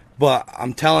 But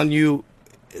I'm telling you,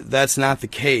 that's not the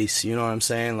case. You know what I'm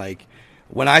saying? Like,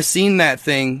 when I seen that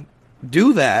thing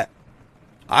do that,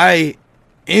 I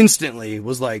instantly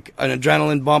was like an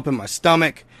adrenaline bump in my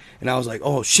stomach. And I was like,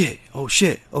 oh shit,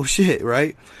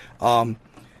 right? And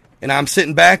I'm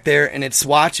sitting back there and it's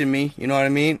watching me, you know what I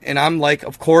mean? And I'm like,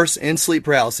 of course, in sleep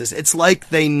paralysis. It's like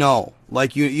they know.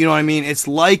 Like, you know what I mean? It's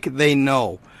like they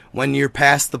know when you're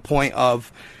past the point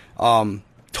of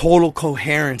total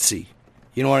coherency.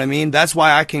 You know what I mean? That's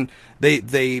why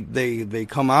they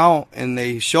come out and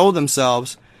they show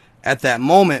themselves at that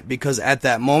moment, because at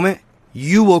that moment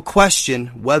you will question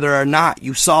whether or not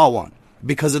you saw one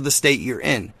because of the state you're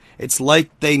in. It's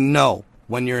like they know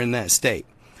when you're in that state.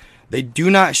 They do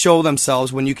not show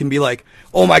themselves when you can be like,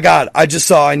 oh my God, I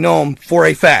know them for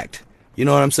a fact. You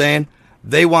know what I'm saying?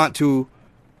 They wait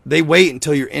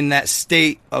until you're in that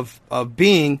state of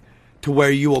being to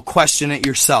where you will question it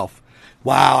yourself.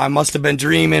 Wow, I must have been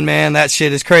dreaming, man. That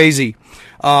shit is crazy.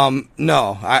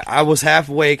 No, I was half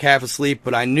awake, half asleep,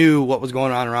 but I knew what was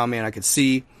going on around me and I could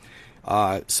see.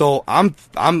 So I'm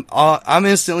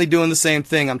instantly doing the same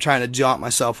thing. I'm trying to jump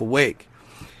myself awake.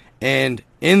 And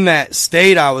in that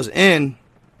state I was in,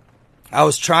 I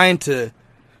was trying to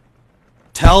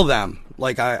tell them,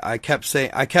 like I kept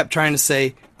trying to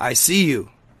say, I see you,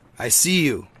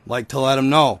 like to let them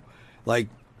know, like,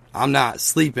 I'm not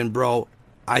sleeping, bro.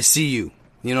 I see you.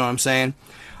 You know what I'm saying?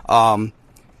 And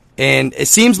it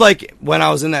seems like when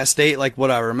I was in that state, like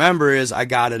what I remember is I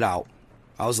got it out.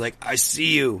 I was like, I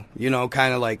see you,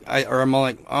 kind of like, I'm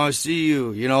like, oh, I see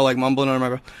you, like mumbling under my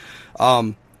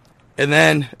breath. And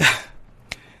then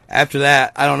after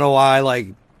that, I don't know why, like,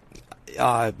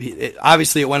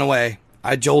 obviously it went away.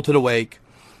 I jolted awake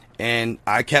and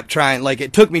I kept trying, like,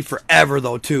 it took me forever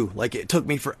though, too. Like, it took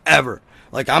me forever.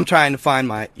 Like, I'm trying to find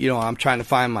my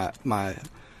my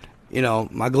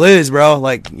glizz, bro.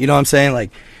 Like, you know what I'm saying?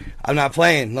 Like, I'm not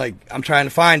playing. Like, I'm trying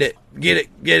to find it. Get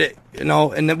it,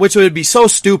 and which would be so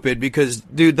stupid because,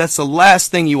 dude, that's the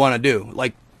last thing you want to do.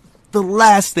 Like, the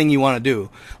last thing you want to do.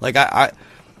 Like, I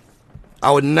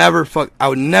would never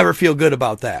feel good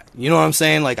about that. You know what I'm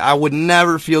saying? Like, I would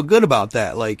never feel good about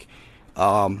that. Like,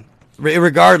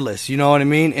 regardless, you know what I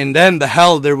mean? And then the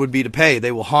hell there would be to pay.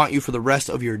 They will haunt you for the rest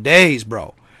of your days,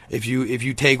 bro. If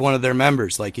you take one of their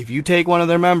members, like if you take one of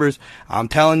their members, I'm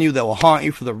telling you that will haunt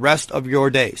you for the rest of your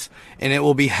days, and it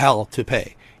will be hell to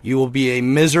pay. You will be a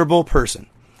miserable person.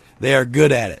 They are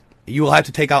good at it. You will have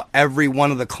to take out every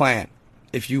one of the clan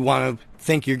if you want to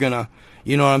think you're gonna,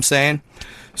 you know what I'm saying?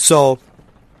 So,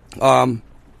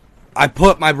 I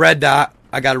put my red dot.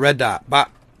 I got a red dot.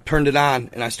 Turned it on,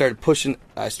 and I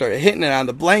started hitting it on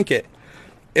the blanket.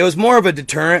 It was more of a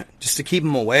deterrent, just to keep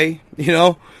them away,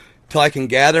 till I can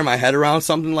gather my head around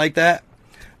something like that.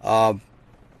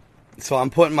 So I'm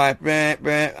putting my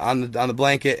on the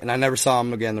blanket, and I never saw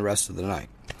him again the rest of the night.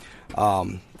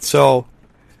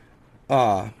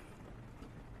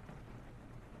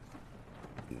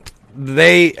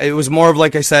 It was more of,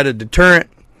 like I said, a deterrent.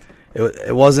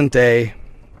 It wasn't a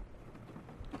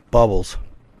Bubbles.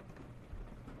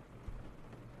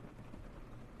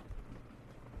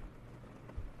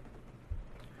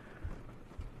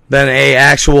 Than a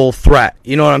actual threat.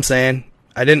 You know what I'm saying?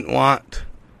 I didn't want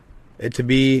it to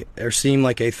be or seem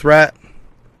like a threat.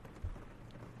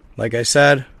 Like I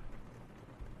said.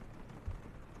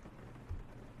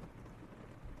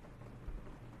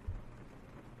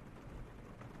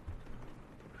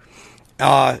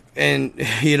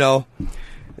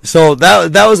 So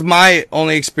that was my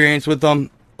only experience with them.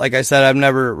 Like I said, I've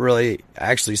never really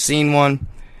actually seen one,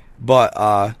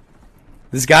 but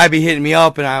this guy be hitting me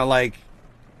up, and I like,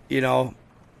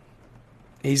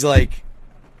 he's like,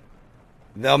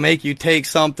 they'll make you take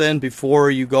something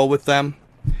before you go with them.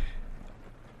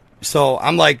 So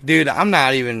I'm like, dude, I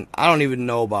don't even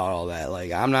know about all that.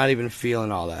 Like, I'm not even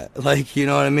feeling all that. Like, you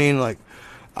know what I mean? Like,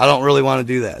 I don't really want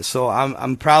to do that. So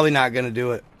I'm probably not going to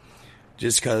do it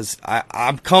just because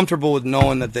I'm comfortable with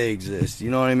knowing that they exist.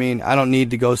 You know what I mean? I don't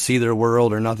need to go see their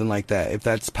world or nothing like that, if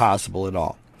that's possible at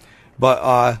all.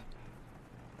 But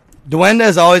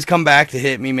Duendes always come back to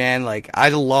hit me, man. Like, I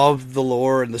love the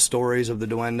lore and the stories of the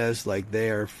Duendes. Like,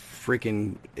 they are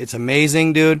freaking, it's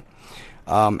amazing, dude.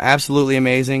 Absolutely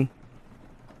amazing.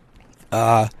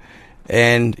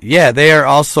 And yeah, they are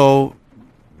also,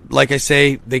 like I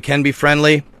say, they can be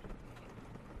friendly.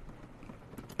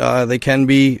 They can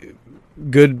be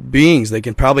good beings. They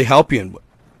can probably help you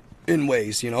in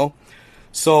ways,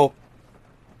 So,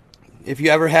 if you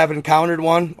ever have encountered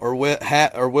one, or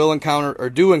will encounter, or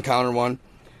do encounter one,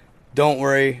 don't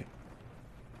worry.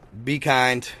 Be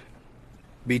kind.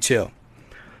 Be chill.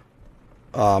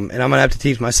 And I'm gonna have to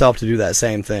teach myself to do that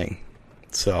same thing.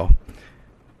 So,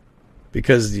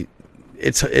 because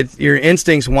it's your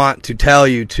instincts want to tell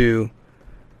you to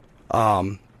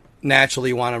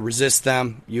naturally want to resist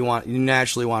them. You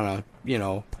naturally want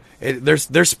to,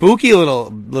 they're spooky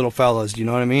little fellas. You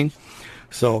know what I mean?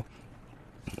 So,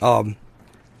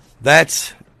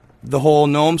 that's the whole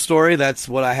gnome story. That's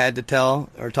what I had to tell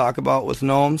or talk about with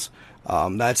gnomes.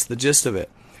 That's the gist of it.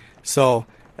 So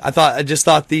I just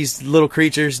thought these little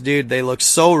creatures, dude, they look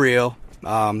so real.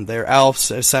 They're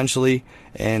elves essentially,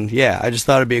 and yeah, I just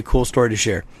thought it'd be a cool story to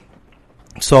share.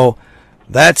 So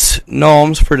that's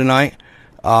gnomes for tonight.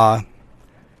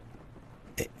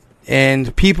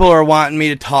 And people are wanting me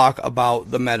to talk about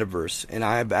the metaverse, and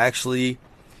I haven't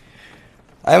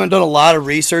done a lot of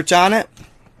research on it.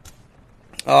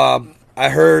 I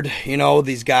heard,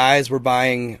 these guys were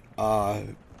buying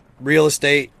real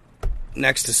estate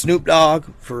next to Snoop Dogg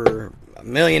for $1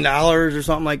 million or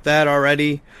something like that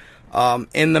already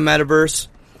in the metaverse.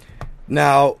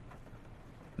 Now,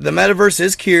 the metaverse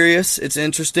is curious. It's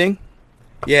interesting.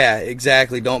 Yeah,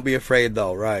 exactly. Don't be afraid,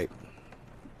 though, right?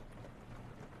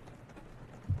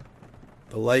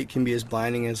 The light can be as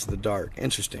blinding as the dark.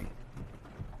 Interesting.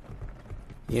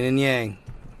 Yin and yang.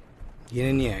 Yin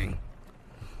and yang.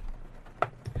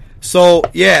 So,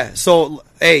 yeah. So,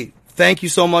 hey, thank you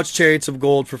so much, Chariots of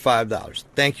Gold, for $5.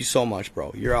 Thank you so much,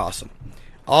 bro. You're awesome.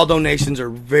 All donations are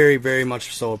very, very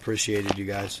much so appreciated, you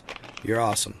guys. You're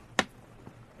awesome.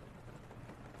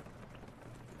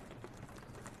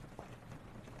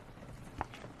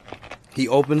 He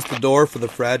opens the door for the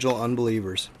fragile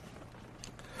unbelievers.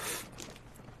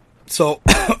 So,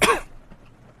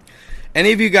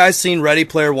 any of you guys seen Ready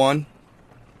Player One?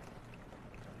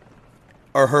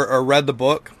 Or read the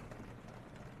book?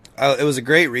 It was a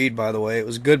great read, by the way. It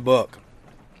was a good book.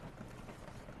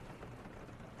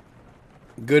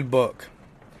 Good book.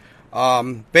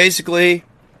 Basically,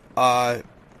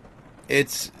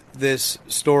 it's this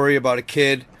story about a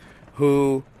kid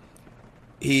who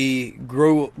he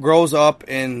grows up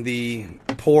in the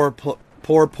poor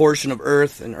portion of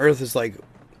Earth, and Earth is like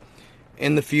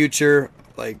in the future,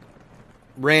 like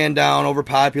ran down,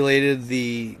 overpopulated.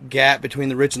 The gap between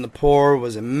the rich and the poor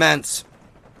was immense.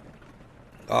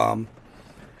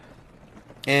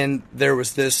 And there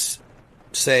was this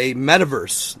say,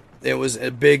 metaverse. It was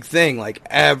a big thing. Like,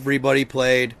 everybody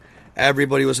played,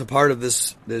 everybody was a part of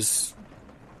this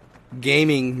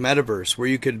gaming metaverse where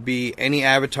you could be any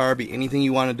avatar, be anything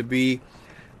you wanted to be,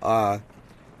 and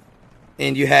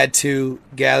you had to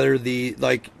gather the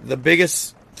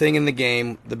biggest thing in the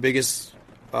game, the biggest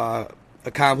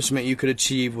accomplishment you could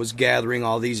achieve was gathering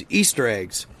all these Easter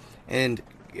eggs and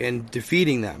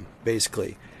defeating them,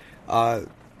 basically.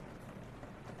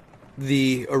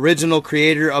 The original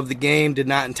creator of the game did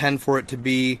not intend for it to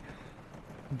be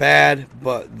bad,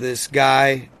 but this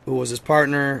guy who was his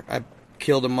partner, I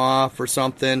killed him off or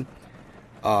something.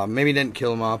 Maybe he didn't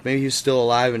kill him off. Maybe he's still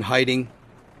alive and hiding.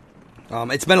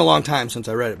 It's been a long time since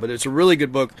I read it, but it's a really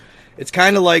good book. It's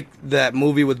kind of like that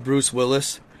movie with Bruce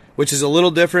Willis, which is a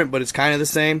little different, but it's kind of the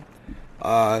same.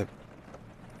 I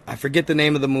forget the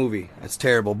name of the movie. It's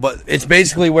terrible. But it's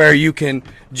basically where you can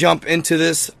jump into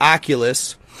this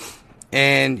Oculus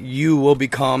and you will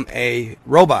become a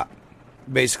robot,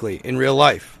 basically, in real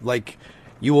life. Like,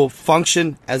 you will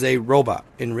function as a robot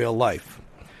in real life.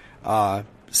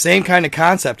 Same kind of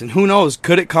concept. And who knows,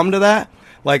 could it come to that?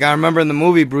 Like, I remember in the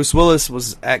movie, Bruce Willis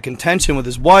was at contention with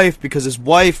his wife because his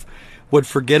wife would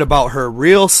forget about her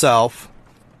real self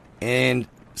and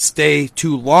stay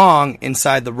too long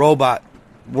inside the robot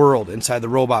world, inside the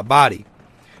robot body.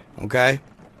 Okay?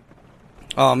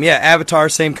 Yeah, Avatar,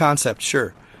 same concept,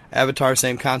 sure. Avatar,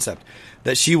 same concept.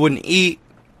 That she wouldn't eat,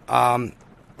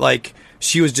 like,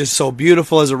 she was just so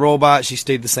beautiful as a robot, she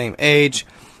stayed the same age,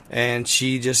 and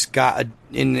she just got,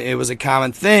 it was a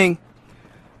common thing,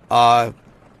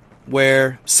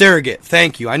 where, surrogate,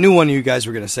 thank you, I knew one of you guys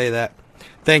were going to say that,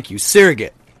 thank you,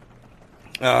 surrogate.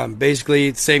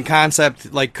 Basically, same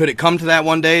concept, like, could it come to that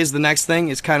one day is the next thing,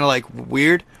 it's kind of, like,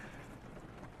 weird.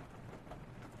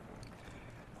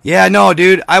 Yeah, no,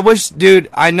 dude, I wish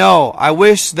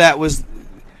that was,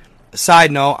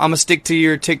 side note, I'm going to stick to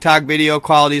your TikTok video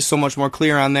quality is so much more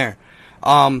clear on there.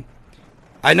 I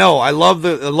know, I love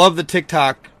the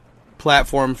TikTok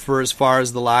platform for as far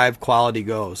as the live quality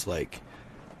goes, like,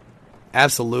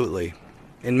 absolutely.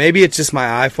 And maybe it's just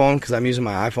my iPhone, because I'm using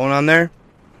my iPhone on there,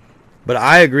 but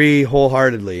I agree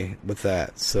wholeheartedly with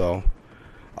that, so,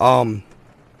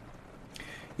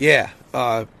 yeah,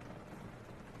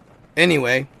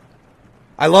 anyway,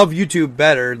 I love YouTube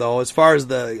better though. As far as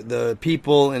the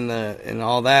people and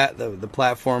all that, the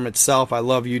platform itself, I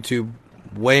love YouTube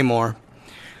way more.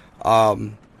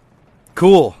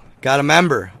 Cool, got a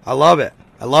member. I love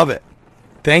it.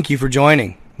 Thank you for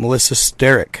joining, Melissa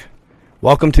Sterick.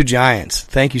 Welcome to Giants.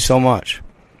 Thank you so much.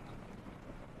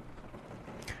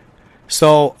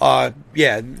 So,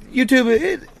 yeah,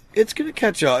 YouTube, it's gonna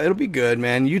catch up. It'll be good,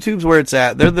 man. YouTube's where it's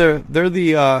at. They're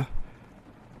the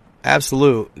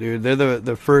absolute, dude. They're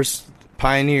the first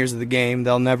pioneers of the game.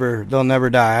 They'll never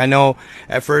die. I know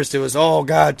at first it was, oh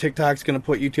god, TikTok's gonna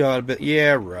put YouTube out a bit.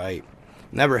 Yeah, right.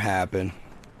 Never happened.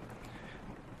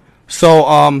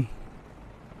 So,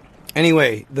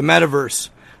 anyway, the metaverse.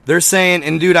 They're saying,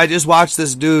 and dude, I just watched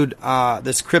this dude,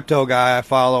 this crypto guy I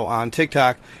follow on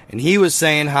TikTok, and he was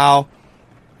saying how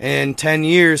in 10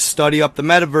 years study up the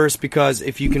metaverse, because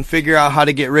if you can figure out how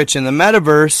to get rich in the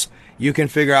metaverse, you can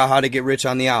figure out how to get rich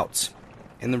on the outs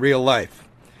in the real life,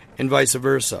 and vice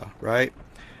versa, right?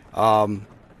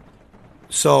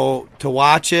 So to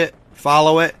watch it,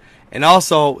 follow it, and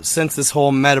also since this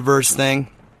whole metaverse thing,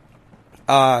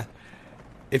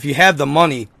 if you have the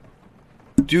money,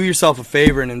 do yourself a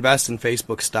favor and invest in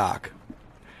Facebook stock.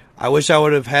 I wish I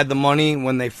would have had the money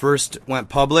when they first went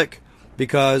public,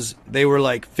 because they were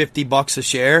like $50 a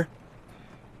share.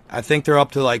 I think they're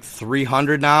up to like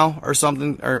 300 now or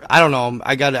something, or I don't know.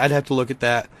 I'd have to look at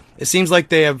that. It seems like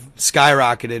they have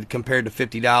skyrocketed compared to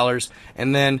 $50.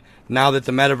 And then now that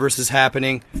the metaverse is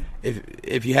happening,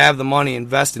 if you have the money,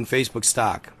 invest in Facebook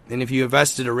stock. And if you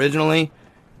invested originally,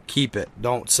 keep it.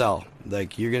 Don't sell.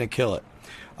 Like, you're gonna kill it.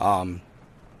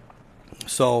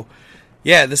 So,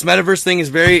 yeah, this metaverse thing is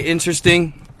very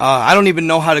interesting. I don't even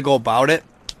know how to go about it.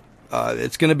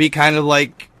 It's gonna be kind of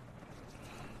like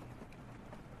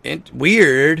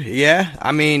weird, yeah.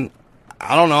 I mean,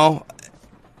 I don't know.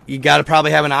 You got to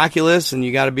probably have an Oculus, and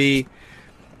you got to be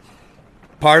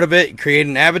part of it. Create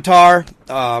an avatar.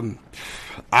 I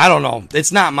don't know.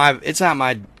 It's not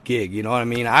my gig. You know what I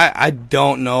mean? I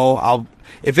don't know.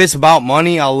 If it's about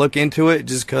money, I'll look into it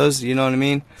just 'cause, you know what I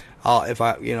mean.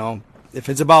 If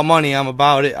it's about money, I'm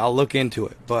about it. I'll look into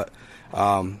it. But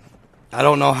I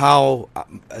don't know how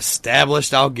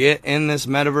established I'll get in this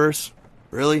metaverse.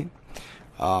 Really.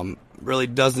 Really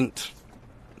doesn't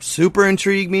super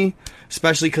intrigue me,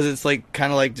 especially because it's like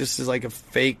kind of like just as like a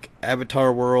fake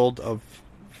avatar world of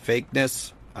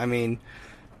fakeness. I mean,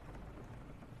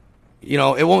 it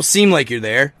won't seem like you're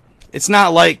there. It's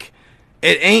not like,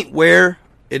 it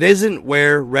isn't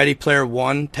where Ready Player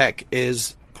One tech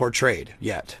is portrayed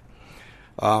yet.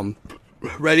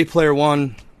 Ready Player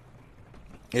One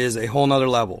is a whole nother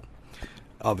level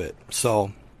of it.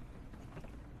 So,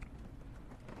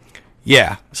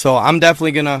 yeah. So I'm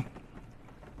definitely gonna,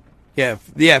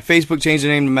 Facebook changed the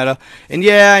name to Meta. And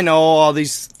yeah, I know all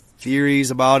these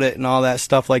theories about it and all that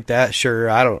stuff like that. Sure,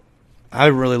 I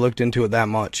haven't really looked into it that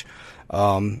much.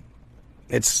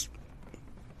 It's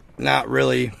not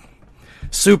really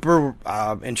super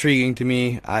intriguing to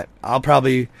me. I'll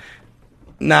probably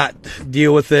not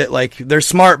deal with it. Like, they're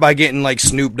smart by getting like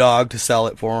Snoop Dogg to sell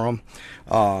it for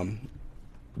them.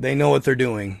 They know what they're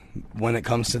doing when it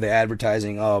comes to the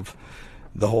advertising of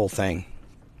the whole thing.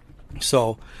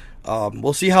 So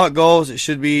we'll see how it goes. It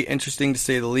should be interesting to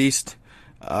say the least.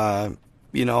 Of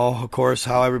course,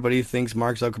 how everybody thinks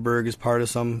Mark Zuckerberg is part of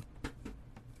some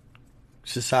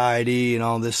society and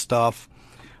all this stuff.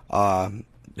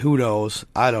 Who knows?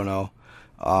 I don't know.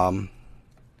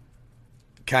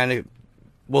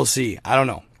 We'll see. I don't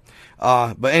know.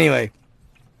 But anyway,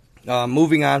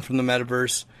 moving on from the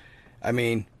metaverse, I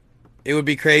mean, it would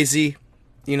be crazy,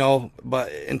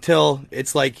 but until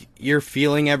it's like you're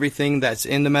feeling everything that's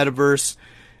in the metaverse,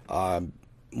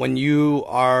 when you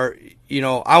are,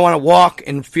 I want to walk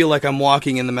and feel like I'm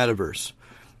walking in the metaverse.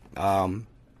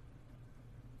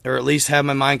 Or at least have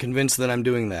my mind convinced that I'm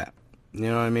doing that. You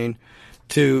know what I mean?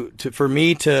 For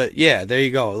me to, there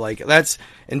you go. Like, that's,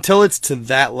 until it's to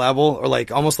that level, or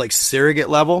like almost like surrogate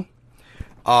level,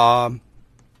 I'm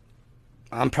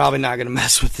probably not going to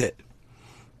mess with it.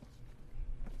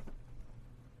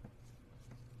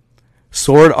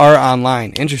 Sword Art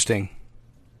Online. Interesting.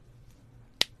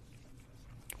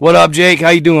 What up, Jake? How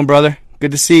you doing, brother?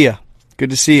 Good to see you. Good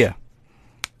to see you.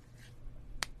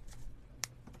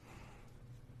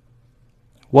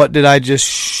 What did I just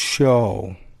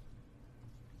show?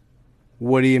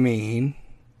 What do you mean?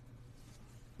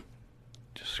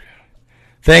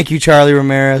 Thank you, Charlie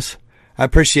Ramirez. I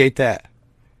appreciate that.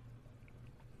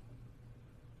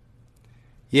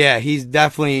 Yeah, he's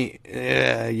definitely,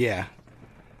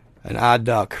 an odd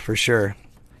duck for sure.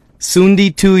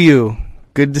 Sundi to you.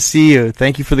 Good to see you.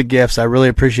 Thank you for the gifts. I really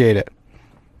appreciate it.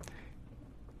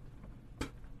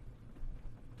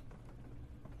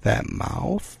 That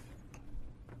mouth?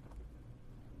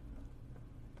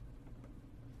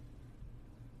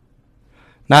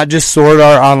 Not just Sword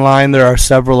Art Online, there are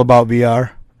several about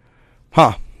VR.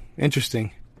 Huh,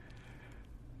 interesting.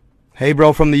 Hey,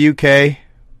 bro, from the UK.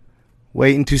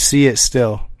 Waiting to see it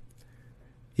still.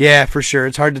 Yeah, for sure.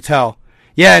 It's hard to tell.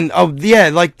 Yeah, and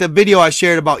like the video I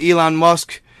shared about Elon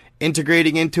Musk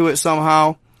integrating into it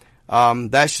somehow.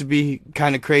 That should be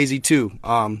kind of crazy too.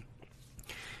 I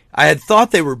had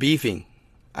thought they were beefing.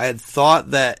 I had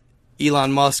thought that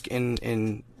Elon Musk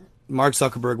and Mark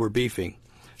Zuckerberg were beefing.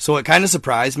 So it kind of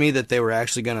surprised me that they were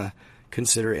actually going to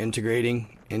consider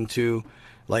integrating into,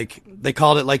 like, they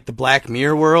called it like the Black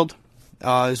Mirror world,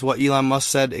 is what Elon Musk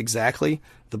said exactly.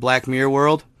 The Black Mirror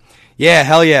world. Yeah,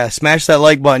 hell yeah. Smash that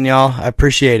like button, y'all. I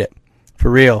appreciate it.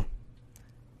 For real.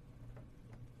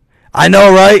 I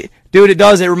know, right? Dude, it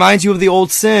does. It reminds you of the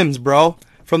old Sims, bro.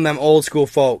 From them old school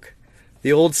folk.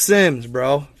 The old Sims,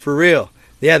 bro. For real.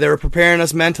 Yeah, they were preparing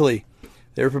us mentally.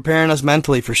 They were preparing us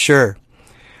mentally for sure.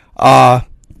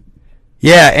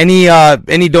 Yeah,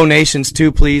 any donations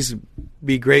too, please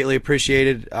be greatly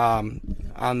appreciated. On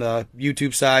the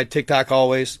YouTube side, TikTok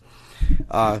always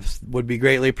would be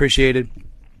greatly appreciated.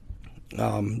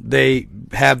 They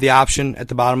have the option at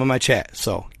the bottom of my chat.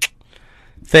 So,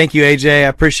 thank you, AJ. I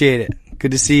appreciate it.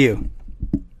 Good to see you.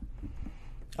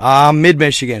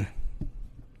 Mid-Michigan.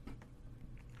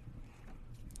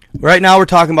 Right now we're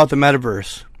talking about the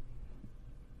metaverse.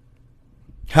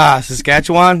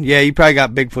 Saskatchewan? Yeah, you probably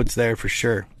got Bigfoot's there for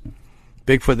sure.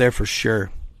 Bigfoot there for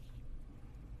sure.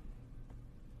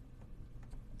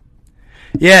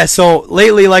 Yeah, so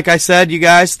lately, like I said, you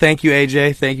guys, thank you,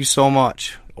 AJ. Thank you so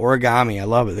much. Origami, I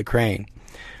love it, the crane.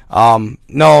 So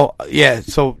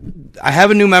I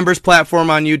have a new members platform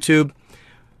on YouTube.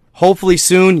 Hopefully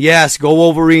soon, yes, go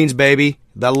Wolverines, baby.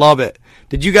 I love it.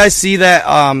 Did you guys see that?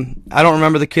 I don't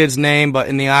remember the kid's name, but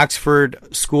in the Oxford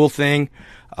school thing,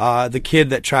 the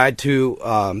kid that tried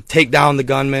to take down the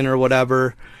gunman or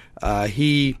whatever,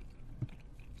 they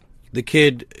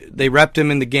repped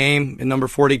him in the game in number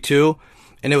 42,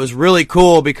 and it was really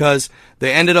cool because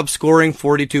they ended up scoring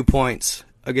 42 points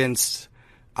against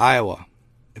Iowa,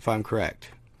 if I'm correct.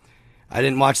 I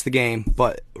didn't watch the game,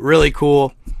 but really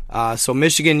cool. So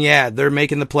Michigan, yeah, they're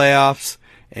making the playoffs,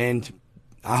 and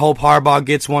I hope Harbaugh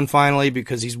gets one finally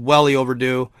because he's welly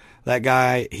overdue. That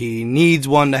guy, he needs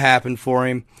one to happen for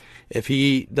him. If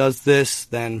he does this,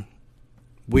 then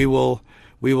we will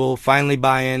finally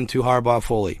buy into Harbaugh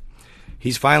fully.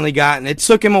 He's finally gotten, it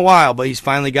took him a while, but he's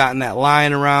finally gotten that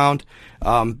line around.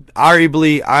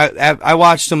 Arguably, I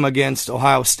watched him against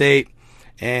Ohio State,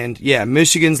 and yeah,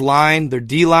 Michigan's line, their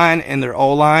D-line and their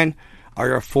O-line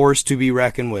are a force to be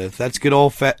reckoned with. That's good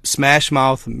old smash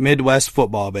mouth Midwest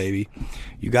football, baby.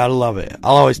 You gotta love it.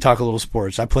 I'll always talk a little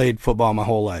sports. I played football my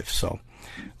whole life, so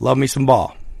love me some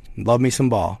ball. Love me some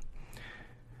ball.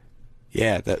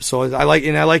 Yeah, so I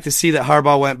like to see that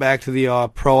Harbaugh went back to the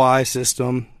Pro I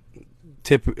system.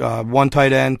 One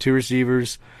tight end, two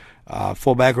receivers,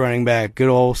 fullback, running back, good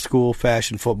old school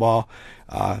fashioned football.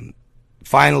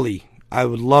 Finally, I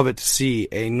would love it to see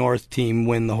a North team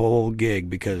win the whole gig,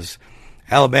 because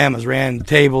Alabama's ran the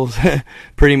tables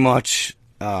pretty much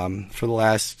for the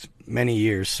last many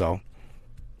years. So,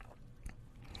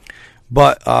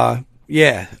 but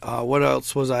what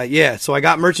else was I? Yeah, so I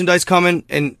got merchandise coming,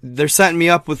 and they're setting me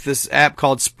up with this app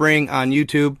called Spring on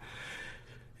YouTube,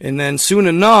 and then soon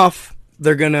enough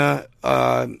they're gonna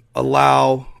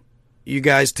allow you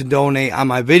guys to donate on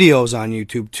my videos on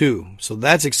YouTube too. So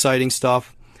that's exciting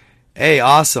stuff. Hey,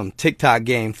 awesome TikTok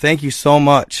game. Thank you so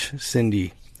much,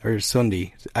 Cindy.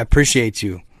 I appreciate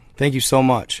you. Thank you so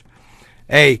much.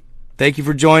 Hey, thank you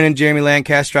for joining, Jeremy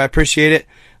Lancaster. I appreciate it.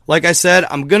 Like I said,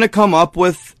 I'm going to come up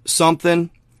with something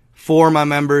for my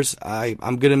members.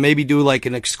 I'm going to maybe do like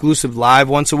an exclusive live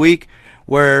once a week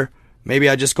where maybe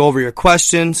I just go over your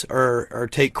questions or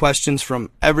take questions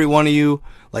from every one of you,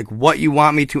 like what you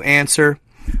want me to answer,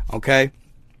 okay?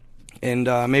 And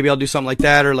maybe I'll do something like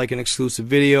that, or like an exclusive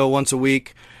video once a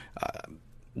week.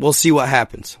 We'll see what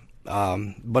happens.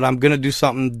 But I'm going to do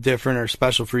something different or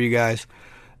special for you guys.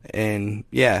 And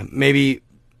yeah, maybe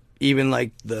even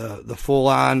like the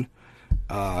full-on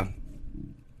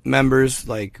members,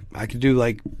 like I could do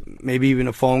like maybe even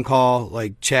a phone call,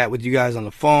 like chat with you guys on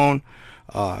the phone.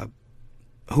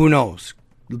 Who knows?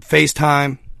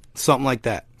 FaceTime, something like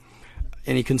that.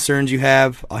 Any concerns you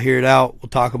have, I'll hear it out. We'll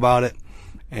talk about it,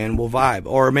 and we'll vibe.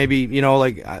 Or maybe,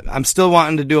 like I'm still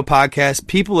wanting to do a podcast.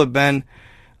 People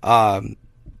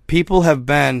have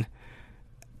been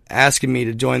asking me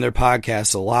to join their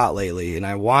podcast a lot lately, and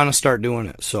I want to start doing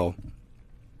it. So,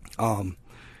 kind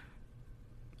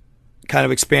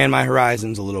of expand my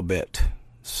horizons a little bit.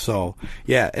 So,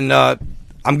 yeah, and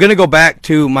I'm going to go back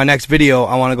to my next video.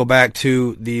 I want to go back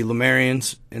to the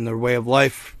Lemurians and their way of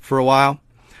life for a while.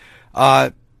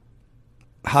 How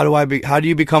do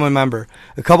you become a member?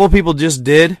 A couple people just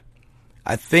did.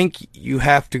 I think you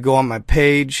have to go on my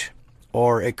page,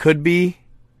 or it could be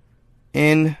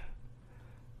in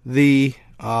the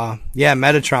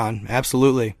Metatron.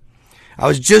 Absolutely. I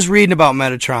was just reading about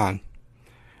Metatron.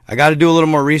 I got to do a little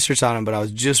more research on it, but I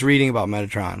was just reading about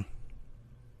Metatron.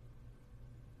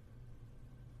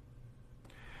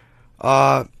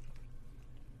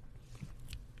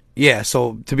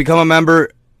 So to become a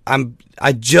member,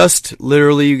 I just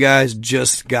literally, you guys,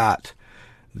 just got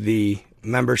the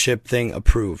membership thing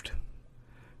approved.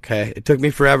 Okay, it took me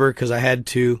forever because I had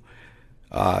to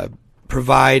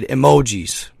provide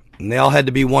emojis, and they all had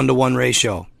to be 1-to-1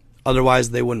 ratio, otherwise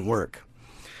they wouldn't work.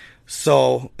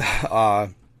 So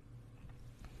there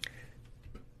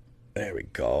we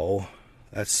go.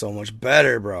 That's so much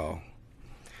better, bro.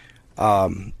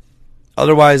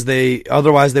 Otherwise they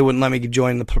wouldn't let me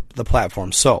join the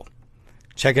platform. So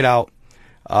check it out.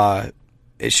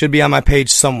 It should be on my page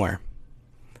somewhere.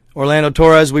 Orlando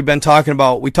Torres, we talked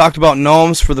about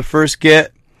gnomes for the first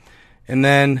get, and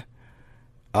then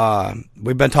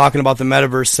we've been talking about the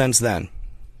metaverse since then.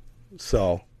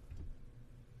 So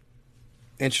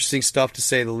interesting stuff, to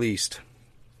say the least.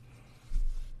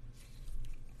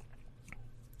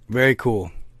 Very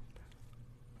cool.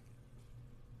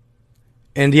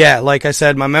 And yeah, like I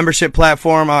said, my membership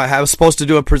platform, I was supposed to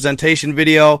do a presentation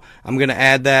video. I'm going to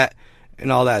add that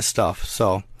and all that stuff.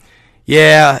 So,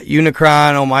 yeah,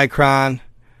 Unicron, Omicron,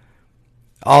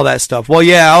 all that stuff. Well,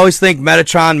 yeah, I always think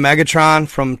Megatron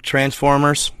from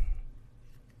Transformers.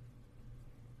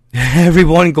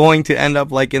 Everyone going to end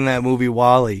up like in that movie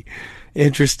WALL-E.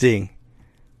 Interesting.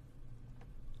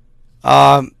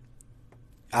 Is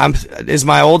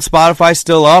my old Spotify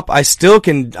still up? I'm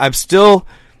still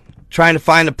trying to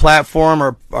find a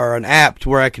platform or an app to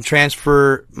where I can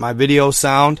transfer my video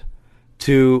sound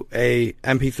to a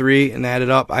MP3 and add it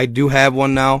up. I do have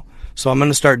one now, so I'm going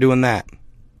to start doing that.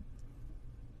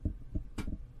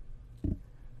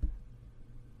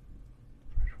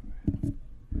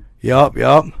 Yup.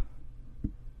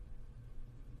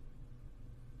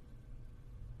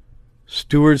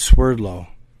 Stuart Swerdlow.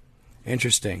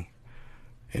 Interesting.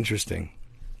 Interesting.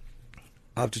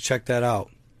 I'll have to check that out.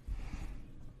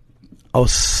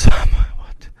 Osama,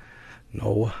 what?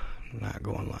 No, I'm not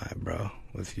going live, bro,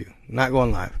 with you. Not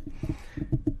going live.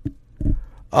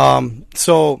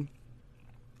 So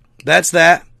that's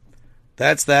that.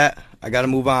 I got to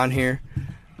move on here.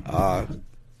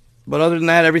 But other than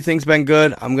that, everything's been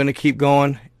good. I'm going to keep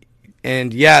going.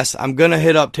 And yes, I'm going to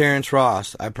hit up Terrence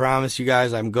Ross. I promise you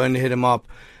guys, I'm going to hit him up.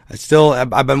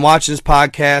 I've been watching his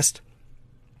podcast.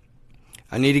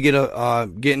 I need to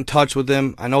get in touch with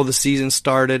him. I know the season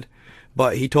started,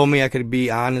 but he told me I could be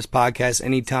on his podcast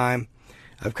anytime.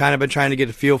 I've kind of been trying to get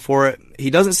a feel for it. He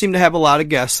doesn't seem to have a lot of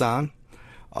guests on,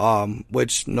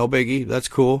 which, no biggie. That's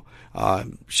cool.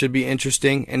 Should be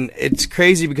interesting. And it's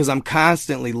crazy because I'm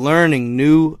constantly learning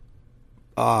new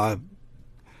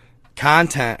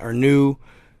content or new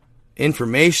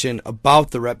information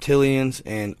about the reptilians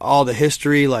and all the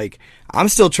history. Like, I'm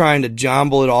still trying to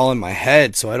jumble it all in my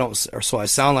head so I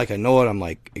sound like I know what I'm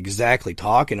like exactly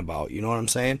talking about. You know what I'm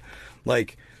saying?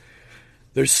 Like,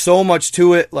 there's so much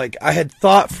to it. Like, I had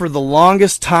thought for the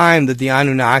longest time that the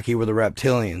Anunnaki were the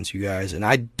reptilians, you guys, and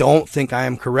I don't think I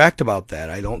am correct about that.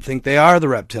 I don't think they are the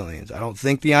reptilians. I don't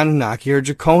think the Anunnaki are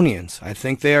draconians. I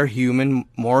think they are human,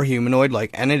 more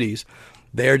humanoid-like entities.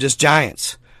 They are just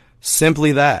giants.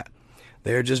 Simply that.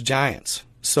 They are just giants.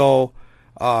 So,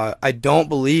 I don't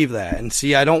believe that. And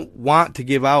see, I don't want to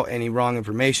give out any wrong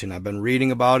information. I've been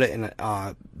reading about it, and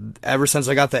ever since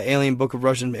I got the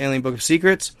Russian Alien Book of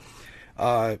Secrets,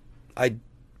 ever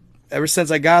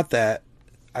since I got that,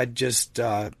 I just,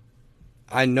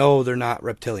 I know they're not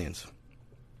reptilians.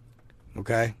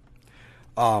 Okay?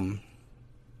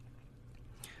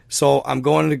 So I'm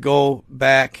going to go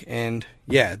back and,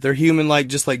 yeah, they're human-like,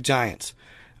 just like giants.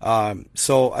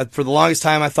 So for the longest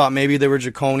time, I thought maybe they were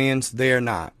draconians. They are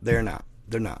not. They're not.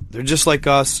 They're just like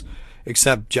us,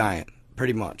 except giant,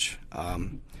 pretty much.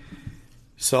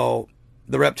 So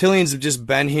the reptilians have just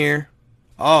been here.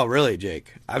 Oh, really,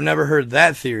 Jake? I've never heard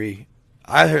that theory.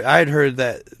 I had heard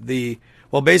that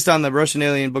based on the Russian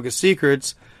Alien Book of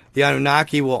Secrets, the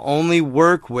Anunnaki will only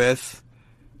work with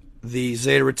the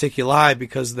Zeta Reticuli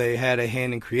because they had a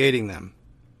hand in creating them.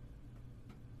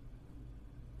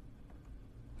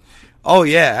 Oh,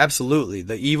 yeah, absolutely.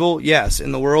 The evil, yes,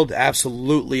 in the world,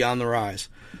 absolutely on the rise.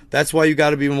 That's why you got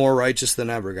to be more righteous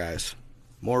than ever, guys.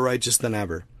 More righteous than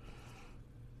ever.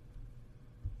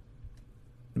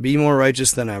 Be more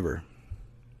righteous than ever.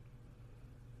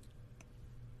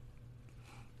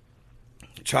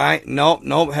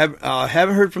 Nope.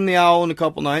 Haven't heard from the owl in a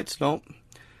couple nights. Nope.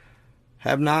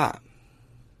 Have not.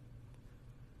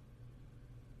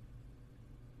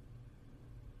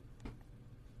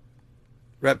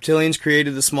 Reptilians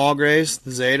created the small grays,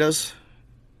 the Zetas.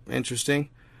 Interesting.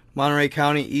 Monterey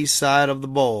County, east side of the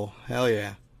bowl. Hell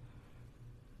yeah.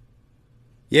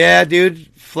 Yeah, dude.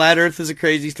 Flat Earth is a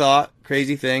crazy thought.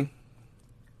 Crazy thing.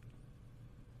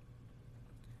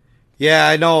 Yeah,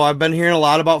 I know. I've been hearing a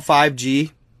lot about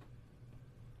 5G.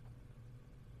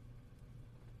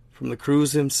 From the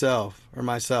Cruz himself. Or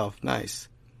myself. Nice.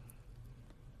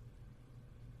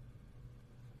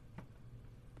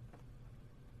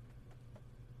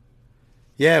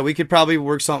 Yeah, we could probably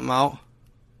work something out.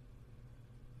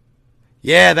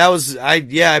 Yeah,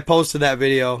 I posted that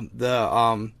video.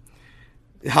 The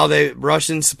how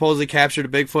Russians supposedly captured a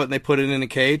Bigfoot and they put it in a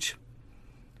cage.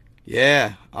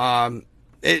 Yeah.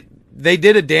 They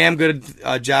did a damn good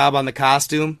job on the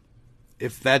costume,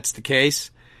 if that's the case.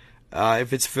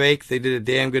 If it's fake, they did a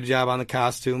damn good job on the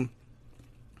costume.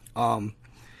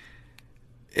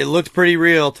 It looked pretty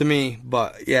real to me,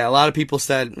 but yeah, a lot of people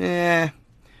said,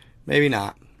 maybe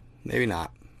not. Maybe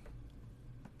not.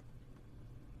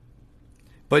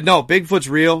 But no, Bigfoot's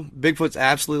real. Bigfoot's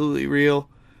absolutely real.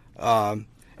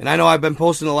 And I know I've been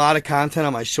posting a lot of content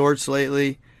on my shorts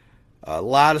lately. A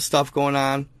lot of stuff going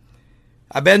on.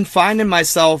 I've been finding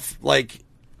myself like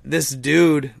this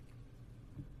dude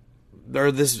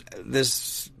or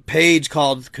this page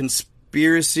called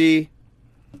Conspiracy.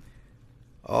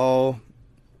 Oh,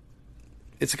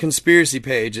 it's a conspiracy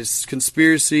page. It's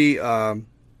conspiracy on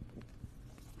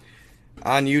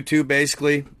YouTube,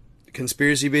 basically.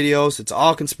 Conspiracy videos. It's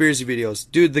all conspiracy videos.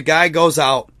 Dude, the guy goes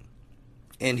out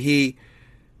and he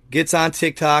gets on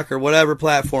TikTok or whatever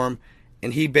platform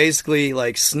and he basically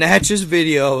like snatches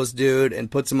videos, dude,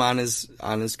 and puts them on his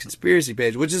conspiracy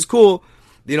page, which is cool.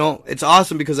 You know, it's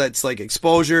awesome because it's like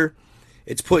exposure.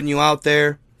 It's putting you out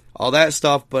there, all that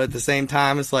stuff. But at the same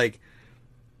time, it's like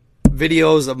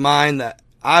videos of mine that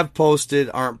I've posted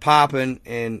aren't popping,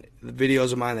 and the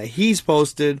videos of mine that he's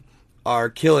posted are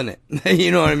killing it.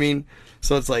 You know what I mean?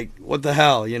 So it's like, what the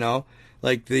hell, you know?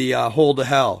 Like the Hold to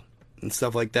Hell. and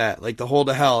stuff like that. Like the Hole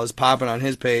to Hell is popping on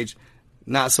his page,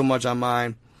 not so much on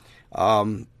mine.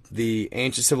 The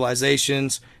Ancient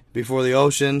Civilizations, Before the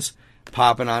Oceans,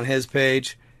 popping on his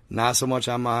page, not so much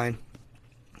on mine.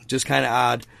 Just kind of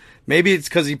odd. Maybe it's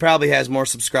because he probably has more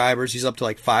subscribers. He's up to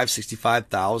like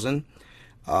 565,000.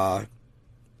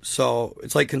 So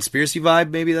it's like Conspiracy Vibe,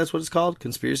 maybe that's what it's called?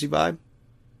 Conspiracy Vibe?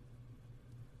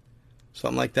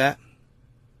 Something like that.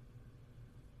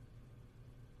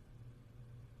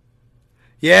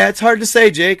 Yeah, it's hard to say,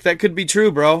 Jake. That could be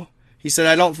true, bro. He said,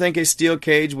 I don't think a steel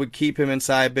cage would keep him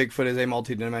inside. Bigfoot is a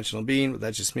multidimensional being, but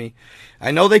that's just me.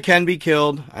 I know they can be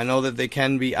killed. I know that they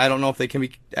can be. I don't know if they can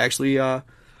be actually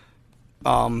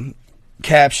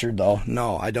captured, though.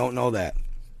 No, I don't know that.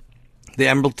 The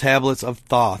Emerald Tablets of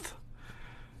Thoth.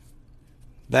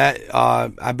 That,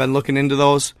 I've been looking into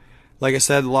those. Like I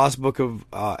said, the Lost Book of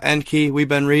Enki, we've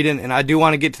been reading, and I do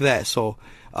want to get to that. So,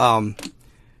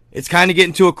 it's kind of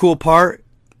getting to a cool part.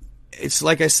 It's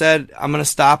like I said, I'm going to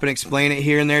stop and explain it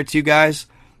here and there to you guys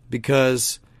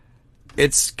because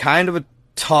it's kind of a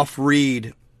tough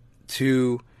read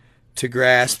to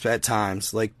grasp at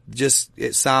times. Like, just,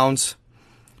 it's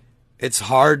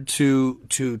hard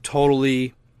to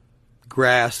totally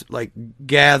grasp, like,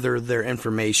 gather their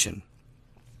information.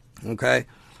 Okay?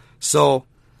 So,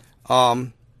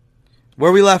 where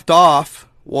we left off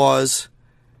was,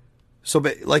 so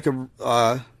like a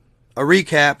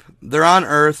recap, they're on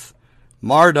Earth.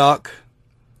 Marduk,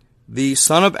 the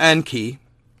son of Enki.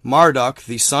 Marduk,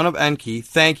 the son of Enki.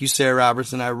 Thank you, Sarah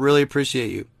Robertson. I really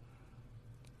appreciate you.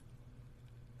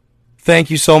 Thank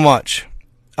you so much.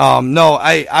 No,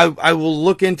 I will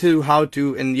look into how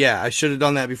to, and yeah, I should have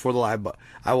done that before the live, but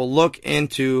I will look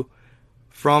into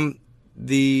from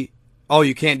the, oh,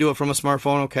 you can't do it from a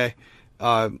smartphone? Okay.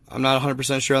 I'm not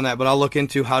 100% sure on that, but I'll look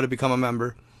into how to become a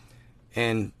member.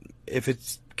 And if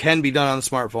it can be done on the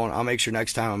smartphone, I'll make sure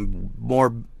next time I'm more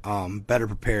better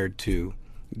prepared to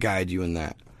guide you in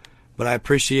that. But I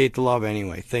appreciate the love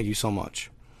anyway. Thank you so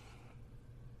much.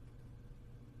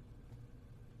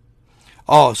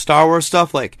 Oh, Star Wars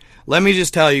stuff? Like, let me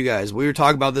just tell you guys, we were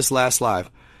talking about this last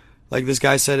live. Like this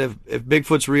guy said, if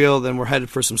Bigfoot's real, then we're headed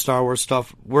for some Star Wars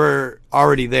stuff. We're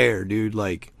already there, dude.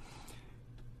 Like,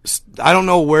 I don't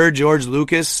know where George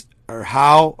Lucas or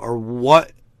how or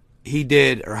what he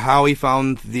did or how he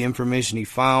found the information he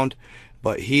found,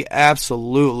 but he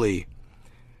absolutely,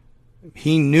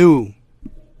 he knew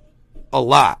a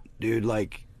lot, dude.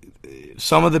 Like,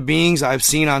 some of the beings I've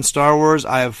seen on Star Wars,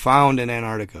 I have found in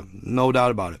Antarctica. No doubt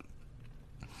about it.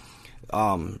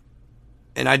 And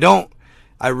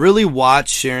I really watch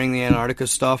sharing the Antarctica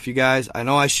stuff, you guys. I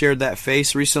know I shared that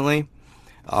face recently.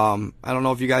 I don't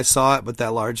know if you guys saw it, but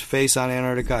that large face on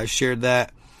Antarctica, I shared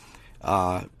that.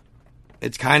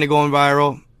 It's kind of going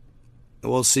viral.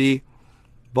 We'll see.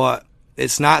 But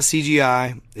it's not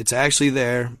CGI. It's actually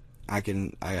there. I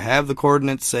have the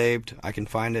coordinates saved. I can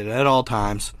find it at all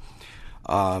times.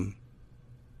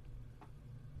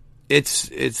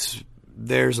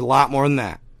 There's a lot more than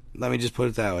that. Let me just put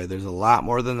it that way. There's a lot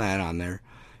more than that on there.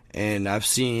 And I've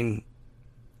seen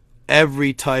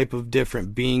every type of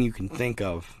different being you can think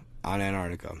of on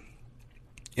Antarctica.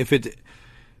 If it's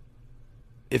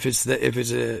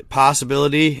a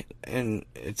possibility, and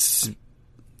it's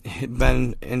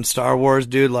been in Star Wars,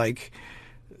 dude, like,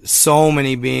 so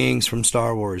many beings from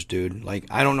Star Wars, dude. Like,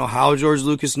 I don't know how George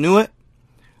Lucas knew it,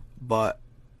 but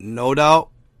no doubt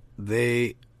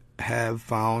they have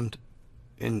found,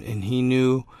 and he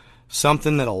knew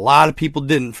something that a lot of people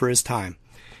didn't for his time.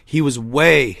 He was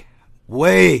way,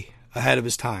 way ahead of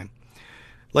his time.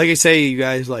 Like I say, you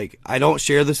guys, like, I don't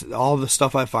share all the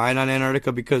stuff I find on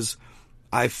Antarctica because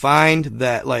I find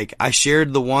that, like, I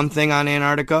shared the one thing on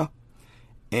Antarctica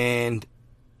and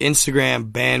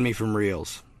Instagram banned me from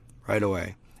Reels right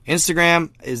away.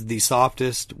 Instagram is the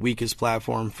softest, weakest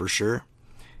platform for sure,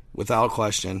 without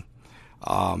question.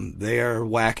 They are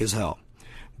whack as hell.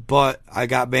 But I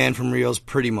got banned from Reels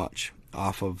pretty much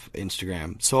off of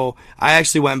Instagram. So I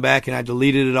actually went back and I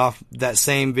deleted it off that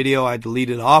same video. I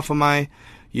deleted it off of my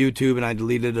YouTube and I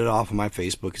deleted it off of my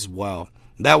Facebook as well.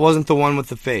 That wasn't the one with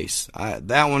the face.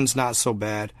 That one's not so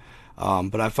bad.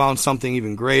 But I found something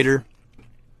even greater,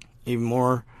 even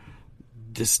more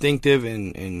distinctive,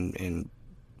 and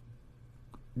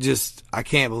just, I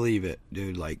can't believe it,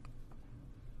 dude. Like,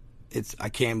 I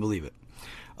can't believe it.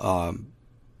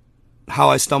 How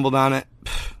I stumbled on it,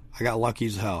 I got lucky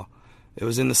as hell. It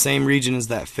was in the same region as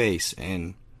that face,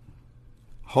 and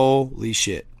holy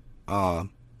shit.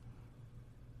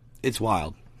 It's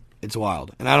wild. It's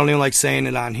wild. And I don't even like saying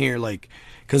it on here, like,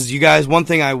 because you guys, one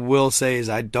thing I will say is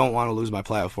I don't want to lose my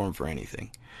platform for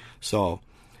anything. So,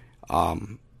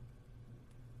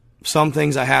 some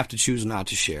things I have to choose not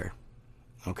to share.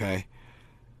 Okay?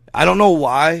 I don't know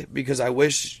why, because I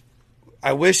wish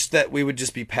that we would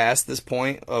just be past this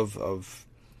point of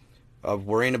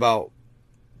worrying about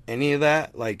any of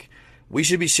that. Like, we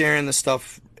should be sharing this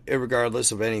stuff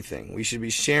regardless of anything. We should be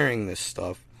sharing this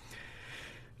stuff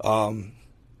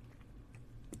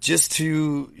just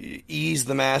to ease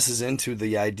the masses into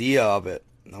the idea of it,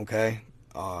 okay?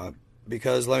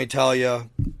 Because let me tell you,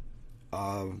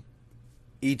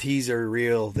 ETs are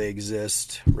real. They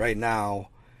exist right now.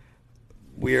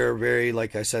 We are very,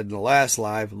 like I said in the last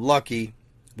live, lucky.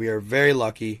 We are very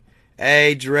lucky.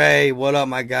 Hey, Dre, what up,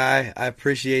 my guy? I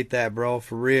appreciate that, bro,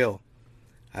 for real.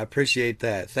 I appreciate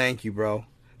that. Thank you, bro.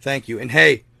 Thank you. And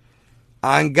hey,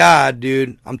 on God,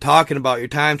 dude, I'm talking about your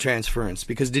time transference.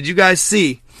 Because did you guys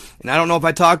see, and I don't know if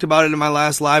I talked about it in my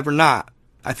last live or not.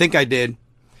 I think I did.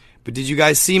 But did you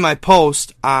guys see my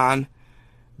post on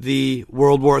the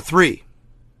World War III?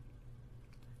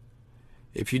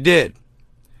 If you did,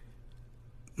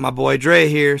 my boy Dre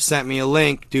here sent me a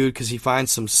link, dude, because he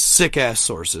finds some sick-ass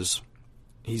sources.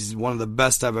 He's one of the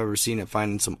best I've ever seen at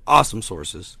finding some awesome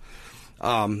sources.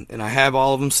 And I have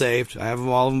all of them saved. I have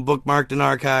all of them bookmarked and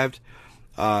archived.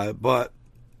 But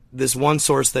this one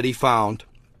source that he found,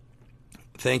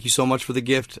 thank you so much for the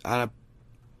gift, Anna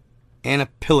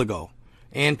Piligo.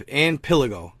 And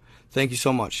Piligo. Thank you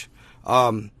so much.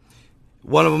 One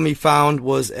of them he found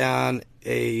was on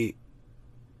a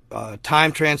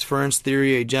time transference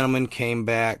theory. A gentleman came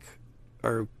back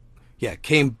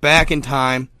in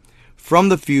time from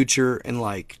the future in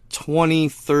like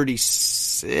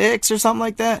 2036 or something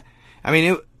like that. I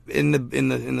mean, in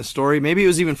the story, maybe it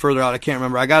was even further out. I can't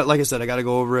remember. Like I said, I got to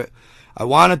go over it. I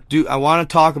want to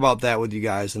talk about that with you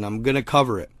guys, and I'm gonna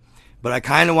cover it. But I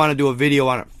kind of want to do a video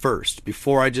on it first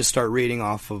before I just start reading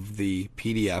off of the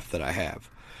PDF that I have.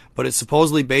 But it's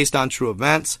supposedly based on true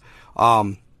events.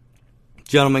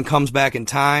 Gentleman comes back in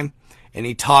time, and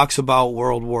he talks about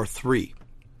World War III.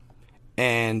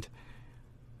 And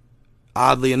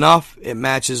oddly enough, it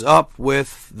matches up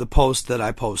with the post that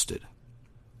I posted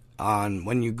on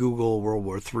when you Google World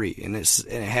War III. And it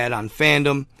had on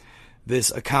Fandom this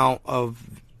account of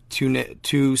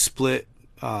two split,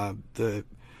 kind of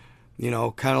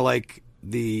like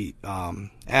the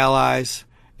Allies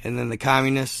and then the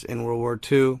Communists in World War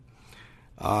II.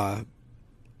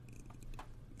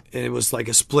 It was like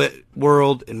a split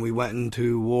world, and we went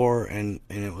into war, and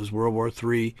it was World War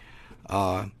III.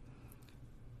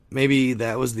 Maybe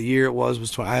that was the year it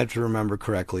was 20. I have to remember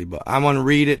correctly, but I'm going to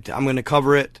read it. I'm going to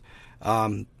cover it.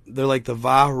 They're like the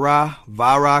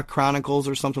Vara Chronicles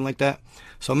or something like that.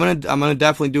 So I'm gonna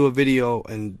definitely do a video,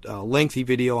 and a lengthy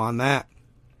video on that,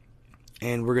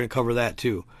 and we're gonna cover that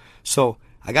too. So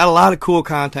I got a lot of cool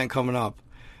content coming up,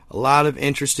 a lot of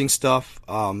interesting stuff.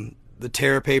 The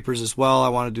Terror Papers as well. I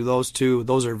want to do those too.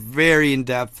 Those are very in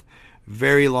depth,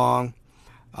 very long.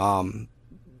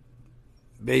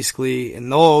 Basically, in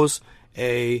those,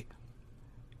 a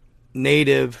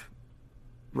native,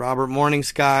 Robert Morning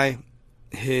Sky,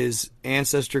 his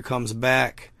ancestor comes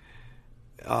back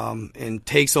and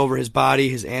takes over his body.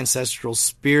 His ancestral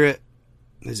spirit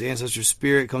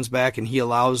comes back, and he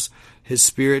allows his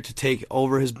spirit to take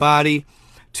over his body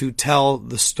to tell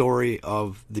the story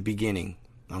of the beginning,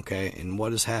 okay, and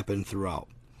what has happened throughout.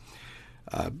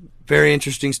 Very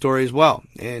interesting story as well,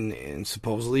 and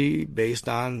supposedly based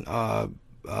on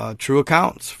true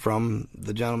accounts from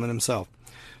the gentleman himself.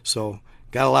 So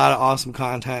got a lot of awesome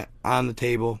content on the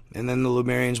table, and then the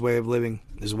Lumerians' way of living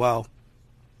as well.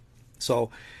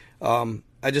 So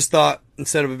I just thought,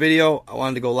 instead of a video, I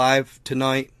wanted to go live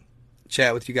tonight,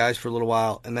 chat with you guys for a little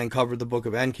while, and then cover the Book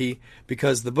of Enki,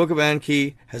 because the Book of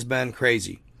Enki has been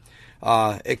crazy.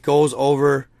 It goes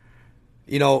over,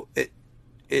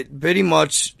 it pretty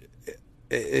much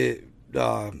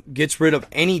gets rid of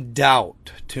any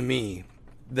doubt to me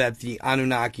that the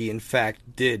Anunnaki, in fact,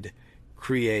 did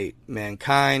create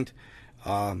mankind,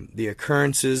 the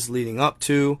occurrences leading up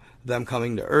to them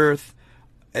coming to Earth,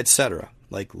 etc.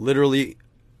 Like, literally,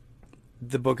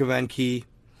 the Book of Enki,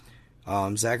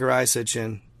 Zecharia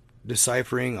Sitchin,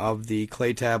 deciphering of the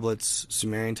clay tablets,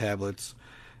 Sumerian tablets.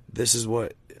 This is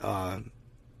what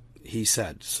he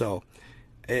said. So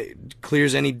it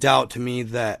clears any doubt to me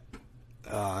that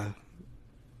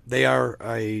they are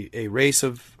a race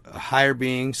of higher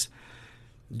beings,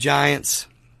 giants,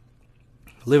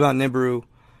 live on Nibiru,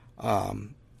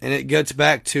 and it gets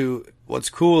back to what's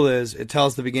cool is it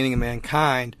tells the beginning of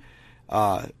mankind.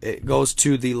 It goes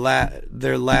to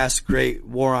their last great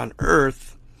war on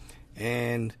Earth,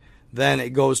 and then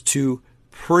it goes to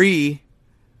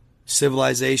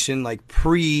pre-civilization, like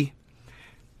pre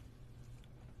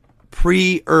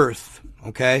pre-Earth,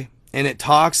 okay? And it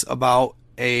talks about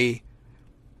and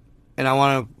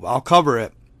I'll cover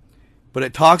it, but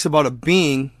it talks about a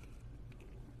being,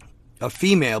 a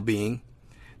female being,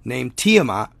 named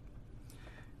Tiamat,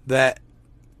 that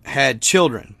had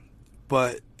children.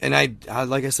 And I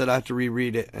like I said, I have to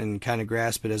reread it and kind of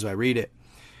grasp it as I read it.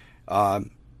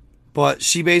 But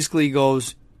she basically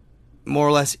goes more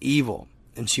or less evil,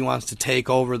 and she wants to take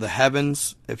over the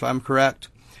heavens, if I'm correct.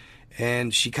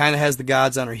 And she kind of has the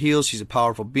gods on her heels. She's a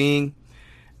powerful being.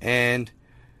 And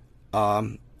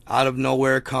out of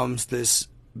nowhere comes this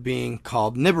being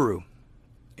called Nibiru.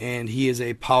 And he is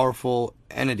a powerful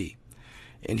entity.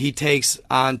 And he takes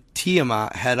on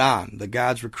Tiamat head on. The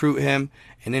gods recruit him,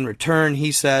 and in return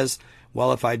he says,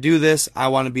 well, if I do this, I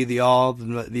want to be the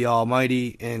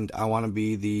Almighty, and I want to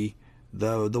be the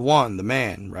one, the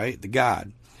man, right? The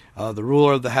God, the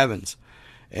ruler of the heavens.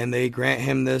 And they grant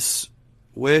him this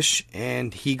wish,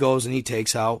 and he goes and he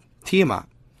takes out Tiamat.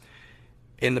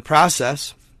 In the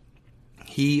process,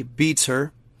 he beats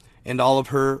her and all of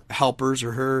her helpers,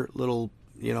 or her little,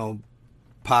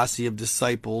 posse of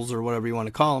disciples, or whatever you want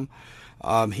to call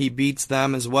them. He beats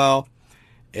them as well,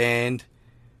 and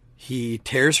he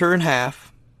tears her in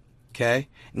half. Okay?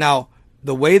 Now,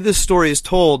 the way this story is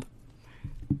told,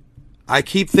 I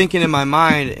keep thinking in my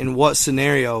mind, in what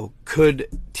scenario could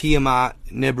Tiamat,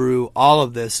 Nibiru, all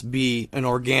of this be an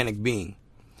organic being?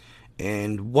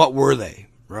 And what were they,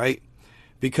 right?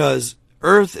 Because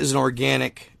Earth is an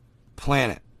organic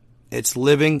planet. It's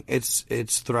living, it's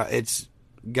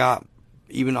got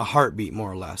even a heartbeat,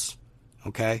 more or less.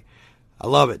 Okay? I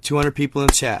love it. 200 people in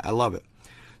the chat. I love it.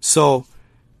 So,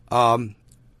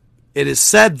 it is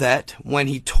said that when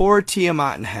he tore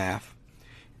Tiamat in half,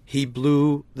 he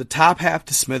blew the top half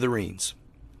to smithereens,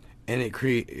 and it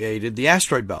created the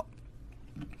asteroid belt.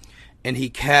 And he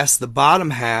cast the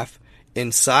bottom half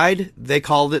inside, they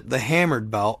called it the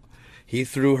hammered belt. He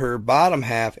threw her bottom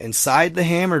half inside the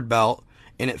hammered belt,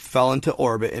 and it fell into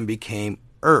orbit and became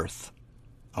Earth.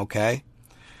 Okay?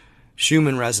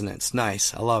 Schumann resonance.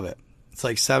 Nice. I love it. It's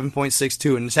like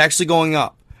 7.62, and it's actually going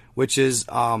up, which is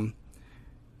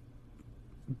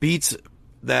beats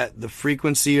that the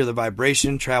frequency or the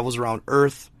vibration travels around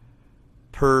Earth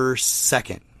per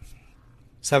second.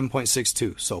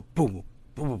 7.62. So boom,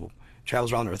 boom, boom, boom.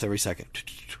 Travels around Earth every second.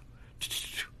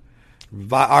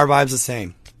 Our vibe's the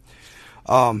same.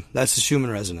 That's the Schumann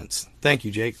resonance. Thank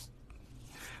you, Jake.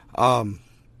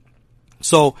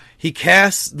 So he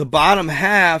casts the bottom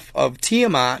half of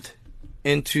Tiamat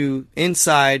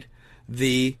inside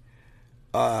the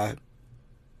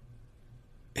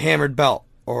hammered belt,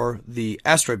 or the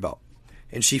asteroid belt,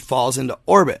 and she falls into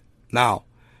orbit. Now,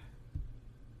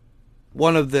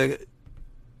 one of the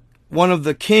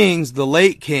kings, the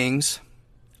late kings,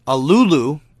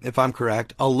 Alulu, if I'm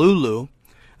correct, Alulu,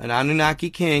 an Anunnaki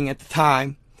king at the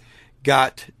time,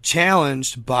 got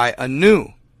challenged by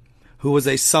Anu, who was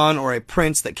a son or a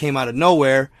prince that came out of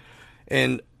nowhere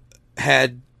and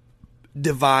had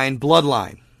divine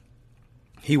bloodline.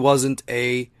 His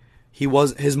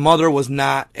mother was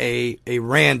not a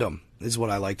random, is what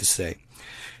I like to say.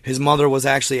 His mother was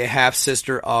actually a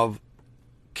half-sister of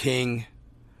King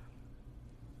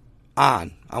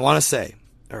An, I want to say,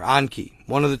 or Anki,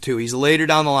 one of the two. He's later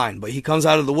down the line, but he comes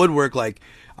out of the woodwork like,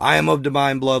 I am of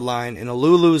divine bloodline, and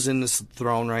Alulu's in this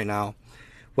throne right now.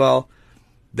 Well,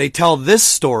 they tell this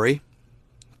story.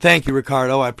 Thank you,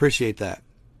 Ricardo. I appreciate that.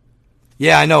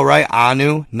 Yeah, I know, right?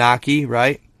 Anu, Naki,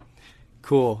 right?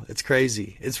 Cool. It's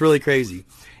crazy. It's really crazy.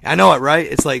 I know it, right?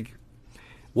 It's like,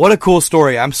 what a cool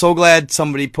story. I'm so glad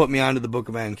somebody put me onto the Book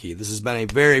of Enki. This has been a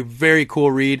very, very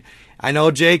cool read. I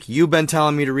know, Jake, you've been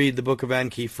telling me to read the Book of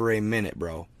Enki for a minute,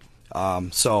 bro.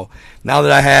 So now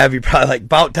that I have, you're probably like,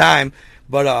 about time.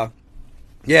 But,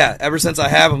 yeah, ever since I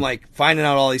have, I'm like finding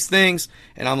out all these things,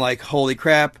 and I'm like, holy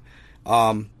crap.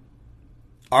 Are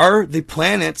the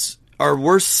planets, or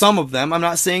were some of them, I'm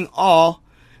not saying all,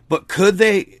 but could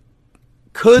they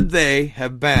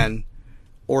have been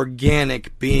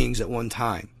organic beings at one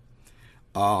time?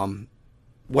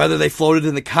 Whether they floated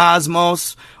in the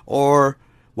cosmos, or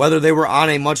whether they were on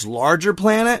a much larger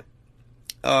planet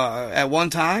at one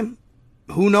time,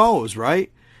 who knows,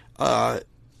 right?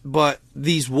 But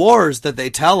these wars that they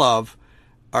tell of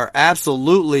are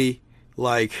absolutely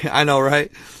like, I know,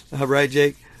 right? Right,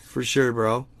 Jake? For sure,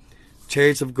 bro.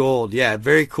 Chariots of Gold. Yeah,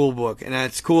 very cool book. And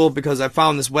it's cool because I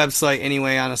found this website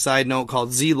anyway on a side note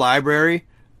called Z Library.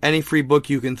 Any free book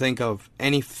you can think of.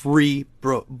 Any free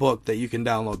book that you can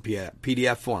download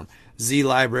PDF form.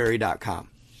 ZLibrary.com.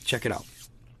 Check it out.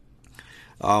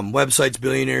 Websites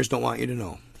billionaires don't want you to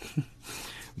know.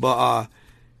 But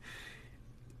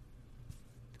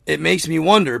it makes me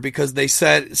wonder, because they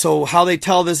said, so how they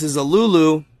tell this is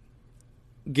Alulu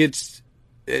gets,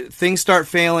 things start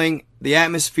failing, the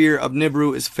atmosphere of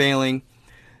Nibiru is failing.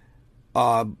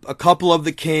 A couple of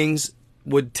the kings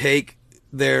would take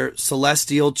their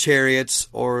celestial chariots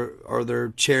or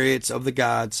their chariots of the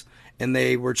gods, and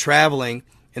they were traveling,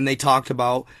 and they talked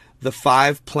about the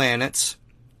 5 planets,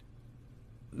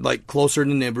 like closer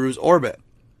to Nibiru's orbit.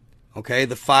 Okay,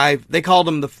 the 5, they called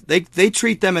them they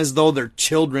treat them as though they're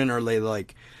children, or they're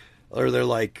like,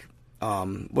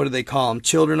 what do they call them?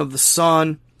 Children of the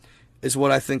sun is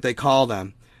what I think they call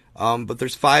them. But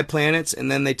there's 5 planets,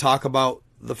 and then they talk about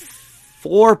the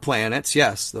 4 planets,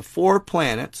 yes, the 4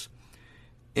 planets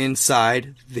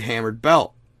inside the Hammered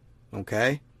Belt.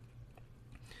 Okay?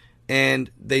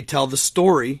 And they tell the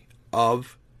story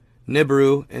of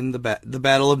Nibiru and the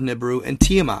Battle of Nibiru and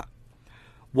Tiamat.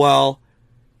 Well,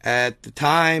 at the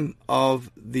time of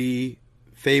the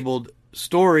fabled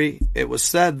story, it was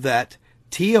said that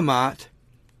Tiamat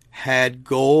had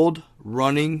gold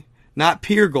running, not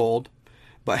pure gold,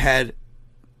 but had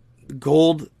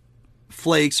gold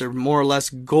flakes, or more or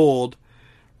less gold,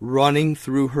 running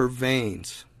through her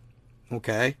veins.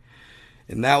 Okay?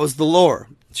 And that was the lore.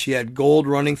 She had gold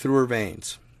running through her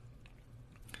veins.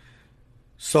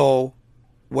 So,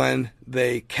 when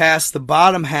they cast the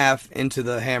bottom half into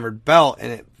the Hammered Belt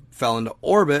and it fell into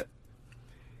orbit,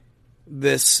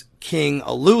 this King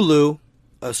Alulu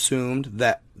assumed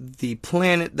that the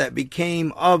planet that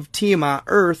became of Tiamat,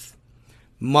 Earth,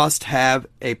 must have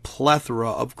a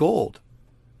plethora of gold.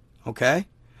 Okay?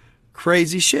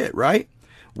 Crazy shit, right?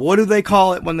 What do they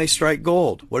call it when they strike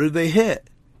gold? What do they hit?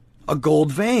 A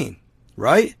gold vein,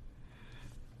 right?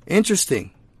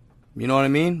 Interesting. You know what I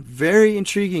mean? Very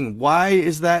intriguing. Why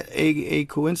is that a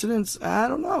coincidence? I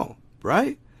don't know,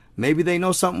 right? Maybe they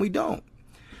know something we don't.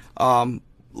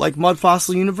 Like Mud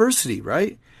Fossil University,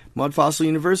 right? Mud Fossil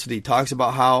University talks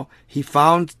about how he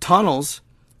found tunnels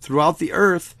throughout the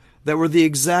earth that were the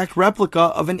exact replica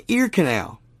of an ear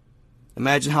canal.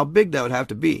 Imagine how big that would have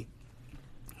to be.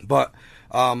 But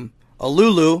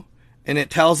Alulu, and it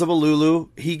tells of Alulu,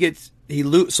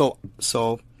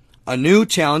 so Anu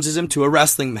challenges him to a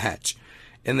wrestling match,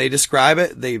 and they describe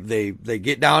it. They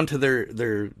get down to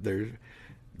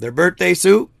their birthday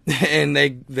suit, and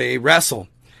they wrestle,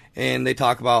 and they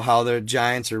talk about how the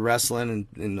giants are wrestling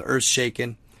and the earth's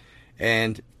shaking,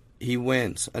 and he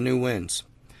wins. Anu wins,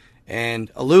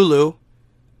 and Alulu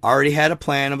already had a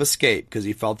plan of escape because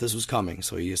he felt this was coming,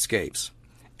 so he escapes.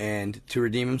 And to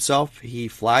redeem himself, he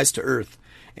flies to Earth.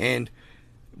 And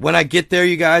when I get there,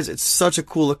 you guys, it's such a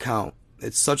cool account.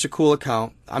 It's such a cool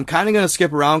account. I'm kind of going to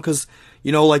skip around because,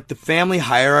 you know, like the family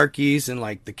hierarchies and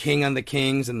like the king on the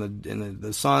kings and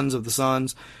the sons of the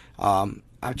sons. I'm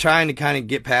trying to kind of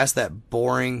get past that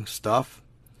boring stuff.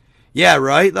 Yeah,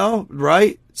 right, though?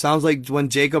 Right? Sounds like when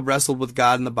Jacob wrestled with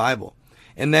God in the Bible.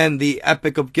 And then the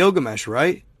Epic of Gilgamesh,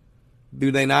 right? Do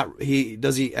they not,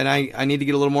 and I need to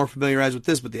get a little more familiarized with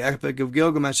this, but the Epic of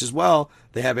Gilgamesh as well,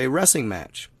 they have a wrestling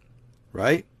match,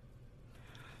 right?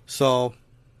 So,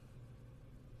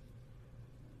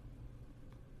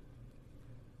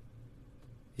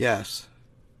 yes.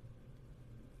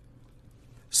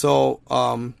 So,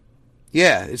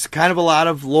 yeah, it's kind of a lot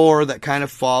of lore that kind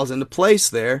of falls into place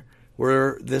there,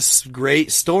 where this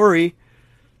great story,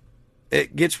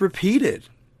 it gets repeated.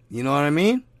 You know what I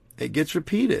mean? It gets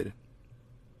repeated.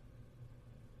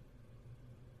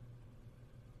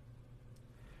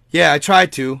 Yeah, I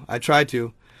tried to.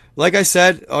 Like I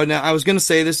said, now I was going to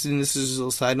say this, and this is a little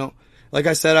side note. Like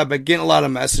I said, I've been getting a lot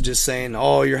of messages saying,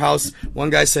 oh, your house,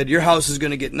 one guy said, your house is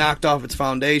going to get knocked off its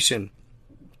foundation.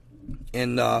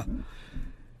 And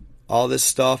all this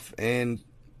stuff. And,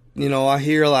 you know, I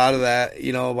hear a lot of that.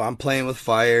 You know, I'm playing with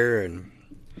fire.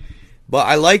 But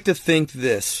I like to think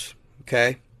this,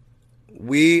 okay?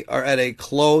 We are at a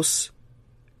close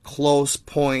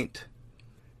point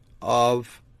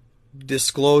of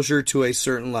disclosure to a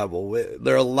certain level.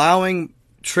 They're allowing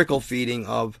trickle feeding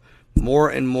of more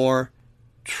and more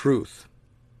truth,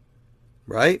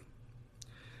 right?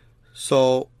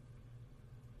 So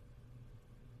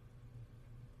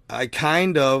I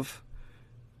kind of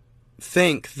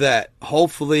think that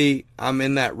hopefully I'm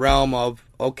in that realm of,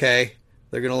 okay,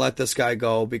 they're going to let this guy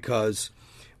go because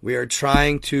we are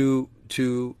trying to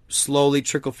slowly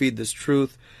trickle feed this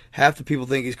truth. Half the people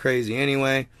think he's crazy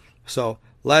anyway, so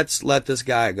let's let this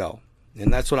guy go.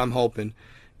 And that's what I'm hoping.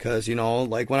 Because, you know,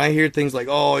 like when I hear things like,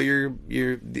 oh, your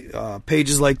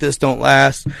pages like this don't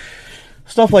last,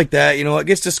 stuff like that, you know, it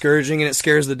gets discouraging and it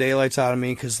scares the daylights out of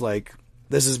me. Because, like,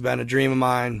 this has been a dream of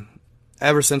mine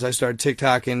ever since I started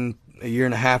TikToking a year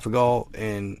and a half ago,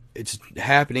 and it's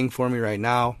happening for me right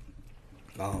now.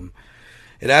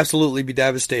 It'd absolutely be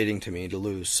devastating to me to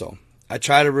lose. So I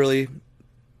try to really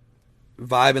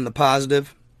vibe in the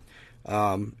positive,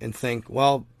 and think,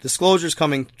 well, disclosure's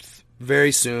coming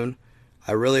very soon.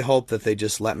 I really hope that they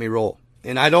just let me roll.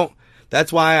 And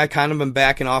that's why I kind of been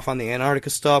backing off on the Antarctica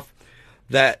stuff.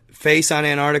 That face on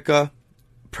Antarctica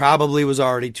probably was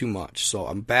already too much. So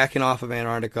I'm backing off of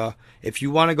Antarctica. If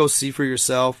you want to go see for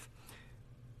yourself,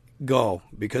 go,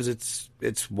 because it's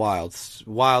wild. It's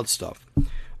wild stuff.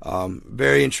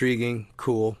 Very intriguing,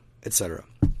 cool, etc.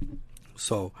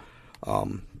 So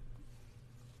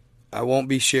I won't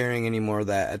be sharing any more of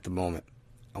that at the moment.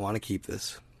 I want to keep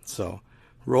this. So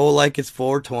roll like it's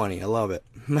 420. I love it.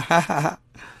 I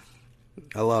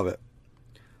love it.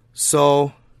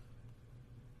 So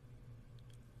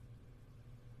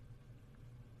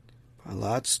by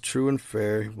lots true and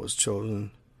fair was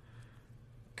chosen.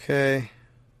 Okay.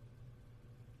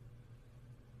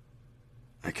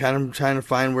 I kind of trying to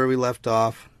find where we left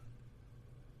off.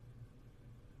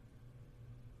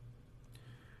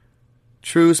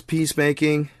 Truce,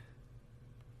 peacemaking.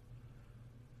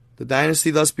 The dynasty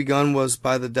thus begun was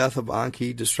by the death of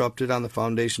Anki, disrupted on the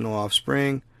foundational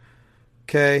offspring.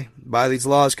 Okay. By these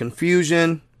laws,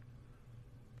 confusion.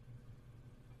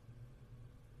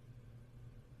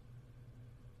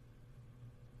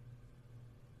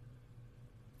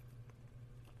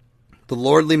 The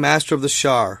lordly master of the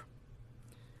Shar.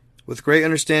 With great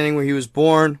understanding where he was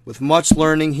born, with much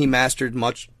learning he mastered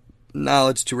much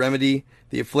knowledge to remedy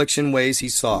the affliction ways he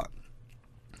sought.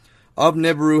 Of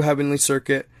Nibiru heavenly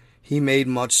circuit he made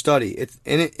much study.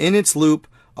 In its loop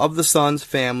of the sun's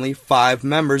family 5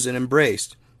 members it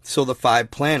embraced, so the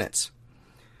 5 planets.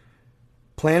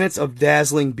 Planets of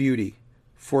dazzling beauty.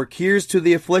 For cures to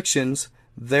the afflictions,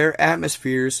 their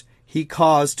atmospheres he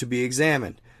caused to be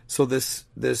examined. So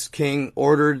this king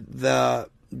ordered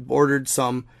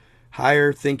some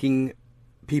higher thinking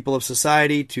people of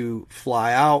society to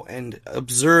fly out and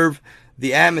observe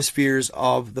the atmospheres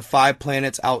of the 5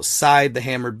 planets outside the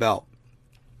Hammered Belt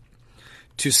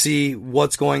to see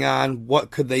what's going on,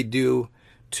 what could they do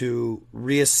to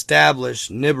reestablish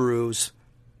Nibiru's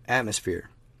atmosphere,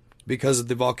 because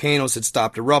the volcanoes had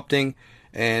stopped erupting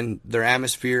and their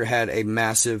atmosphere had a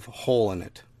massive hole in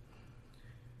it.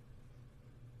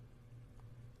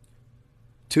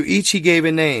 To each he gave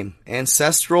a name.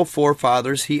 Ancestral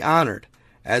forefathers he honored.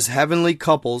 As heavenly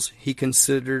couples he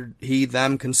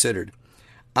them considered.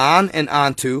 An and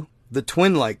Antu, the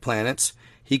twin-like planets,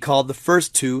 he called the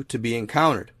first 2 to be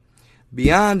encountered.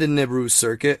 Beyond in Nibiru's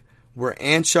circuit were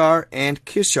Anshar and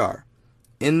Kishar,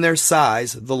 in their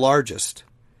size the largest.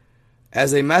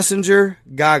 As a messenger,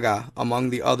 Gaga among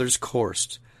the others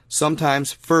coursed,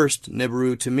 sometimes first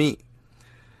Nibiru to meet.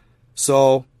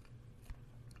 So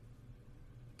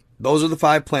those are the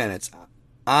 5 planets.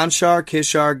 Anshar,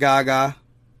 Kishar, Gaga.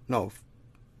 No.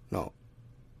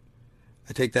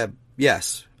 I take that.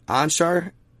 Yes.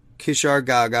 Anshar, Kishar,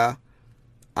 Gaga,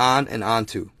 An, and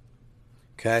Antu.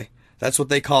 Okay? That's what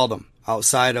they called them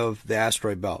outside of the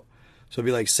asteroid belt. So it'd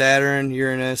be like Saturn,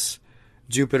 Uranus,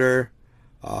 Jupiter,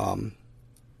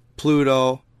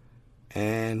 Pluto,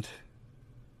 and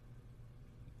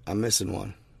I'm missing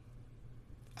one.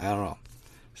 I don't know.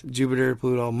 Jupiter,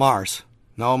 Pluto, Mars.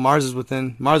 No, Mars is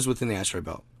within the asteroid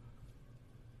belt.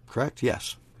 Correct?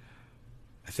 Yes.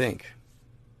 I think.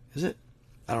 Is it?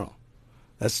 I don't know.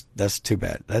 That's too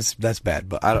bad. That's bad,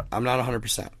 but I'm not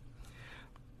 100%.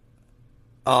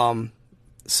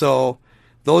 So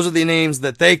those are the names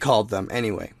that they called them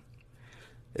anyway.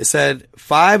 It said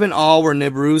 5 in all were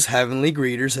Nibiru's heavenly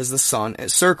greeters as the sun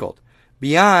circled.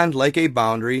 Beyond, like a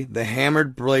boundary, the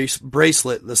hammered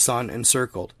bracelet the sun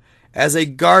encircled. As a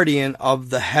guardian of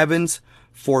the heavens'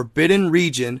 forbidden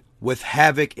region, with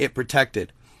havoc it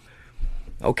protected.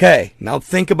 Okay, now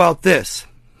think about this.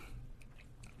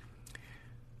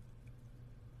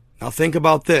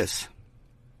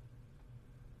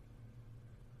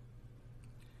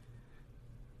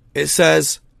 It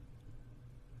says,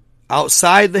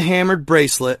 outside the hammered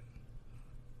bracelet,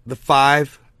 the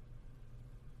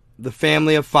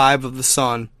family of 5 of the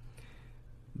sun,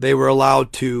 they were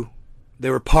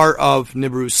part of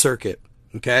Nibiru's circuit.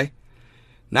 Okay?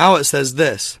 Now it says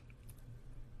this,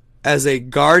 as a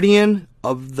guardian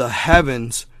of the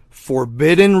heavens'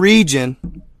 forbidden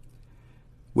region,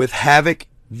 with havoc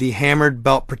the hammered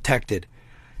belt protected.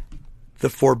 The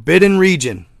forbidden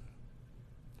region.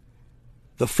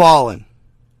 The fallen.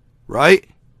 Right?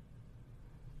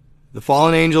 The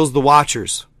fallen angels, the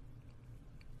watchers.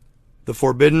 The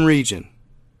forbidden region.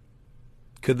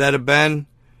 Could that have been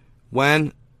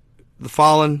when the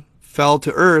fallen fell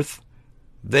to earth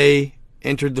they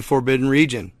entered the forbidden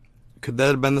region. Could that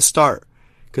have been the start?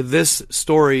 Could this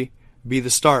story be the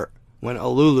start when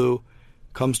Elulu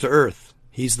comes to earth?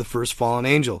 He's the first fallen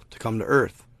angel to come to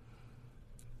earth.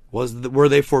 Were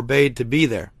they forbade to be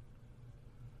there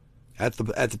at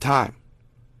the time?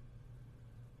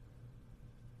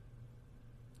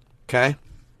 Okay?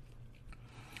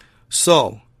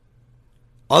 So,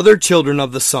 other children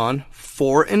of the sun,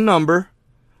 4 in number,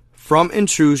 from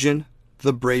intrusion,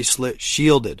 the bracelet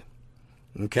shielded.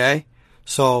 Okay?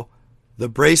 So, the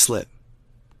bracelet,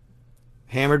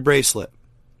 hammered bracelet,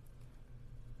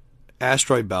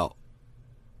 asteroid belt,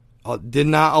 did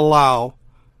not allow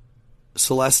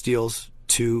celestials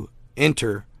to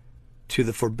enter to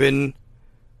the forbidden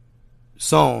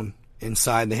zone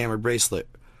inside the hammered bracelet.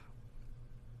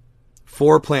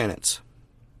 4 planets.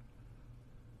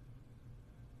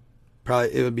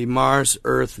 Probably it would be Mars,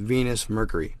 Earth, Venus,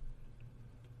 Mercury.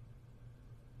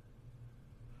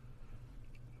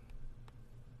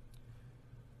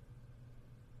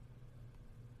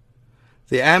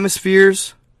 The atmosphere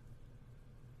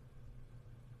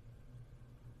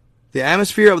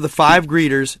of the 5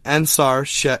 greeters Enshar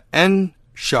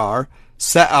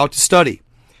set out to study.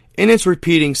 In its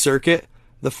repeating circuit,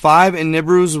 the 5 in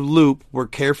Nibiru's loop were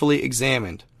carefully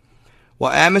examined.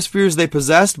 What atmospheres they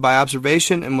possessed by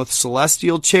observation, and with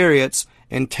celestial chariots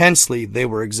intensely they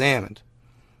were examined.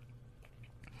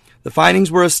 The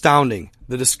findings were astounding,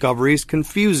 the discoveries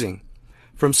confusing.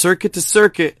 From circuit to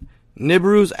circuit,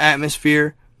 Nibiru's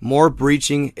atmosphere, more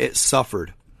breaching it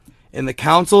suffered. In the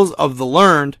councils of the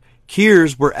learned,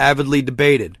 cures were avidly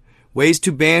debated. Ways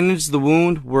to bandage the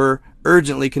wound were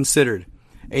urgently considered.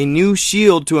 A new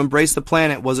shield to embrace the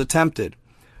planet was attempted.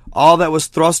 All that was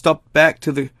thrust up back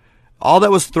to the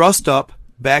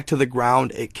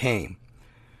ground it came.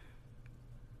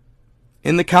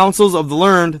 In the councils of the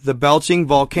learned, the belching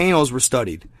volcanoes were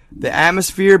studied. The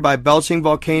atmosphere by belching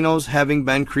volcanoes having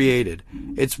been created,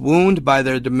 its wound by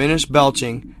their diminished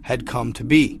belching had come to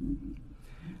be.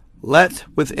 Let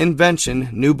with invention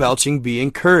new belching be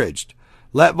encouraged.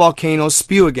 Let volcanoes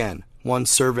spew again, one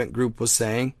servant group was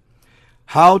saying.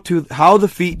 How the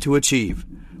feat to achieve?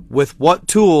 With what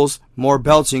tools more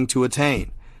belching to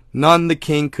attain? None the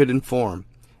king could inform.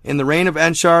 In the reign of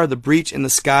Enshar, the breach in the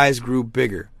skies grew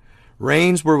bigger.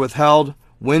 Rains were withheld,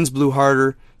 winds blew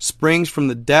harder, springs from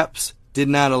the depths did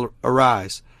not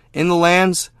arise. In the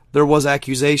lands there was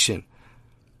accusation.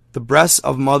 The breasts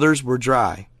of mothers were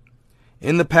dry.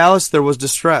 In the palace there was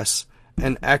distress,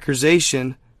 and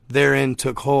accusation therein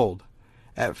took hold.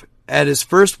 At his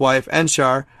first wife,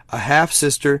 Enshar, a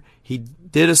half-sister, he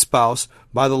did espouse,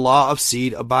 by the law of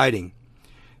seed abiding.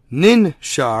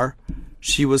 Ninshar,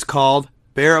 she was called,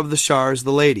 bear of the Shars,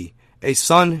 the lady. A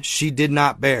son she did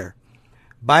not bear.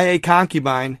 By a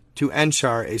concubine, to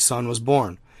Enshar a son was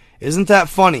born. Isn't that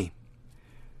funny?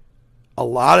 A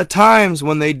lot of times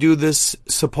when they do this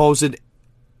supposed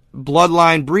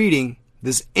bloodline breeding,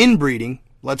 this inbreeding,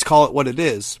 let's call it what it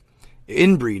is,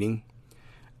 inbreeding,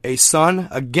 a son,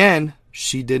 again,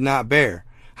 she did not bear.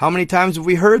 How many times have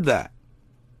we heard that?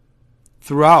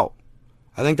 Throughout.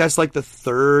 I think that's like the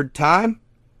 3rd time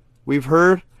we've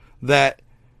heard that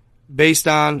based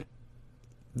on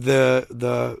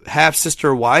the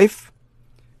half-sister wife,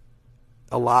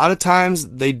 a lot of times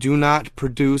they do not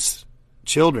produce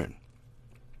children.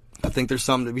 I think there's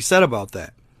something to be said about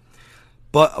that.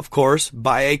 But, of course,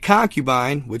 by a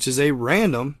concubine, which is a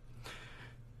random,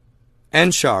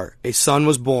 Enshar, a son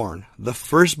was born. The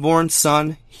firstborn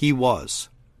son he was.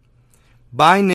 By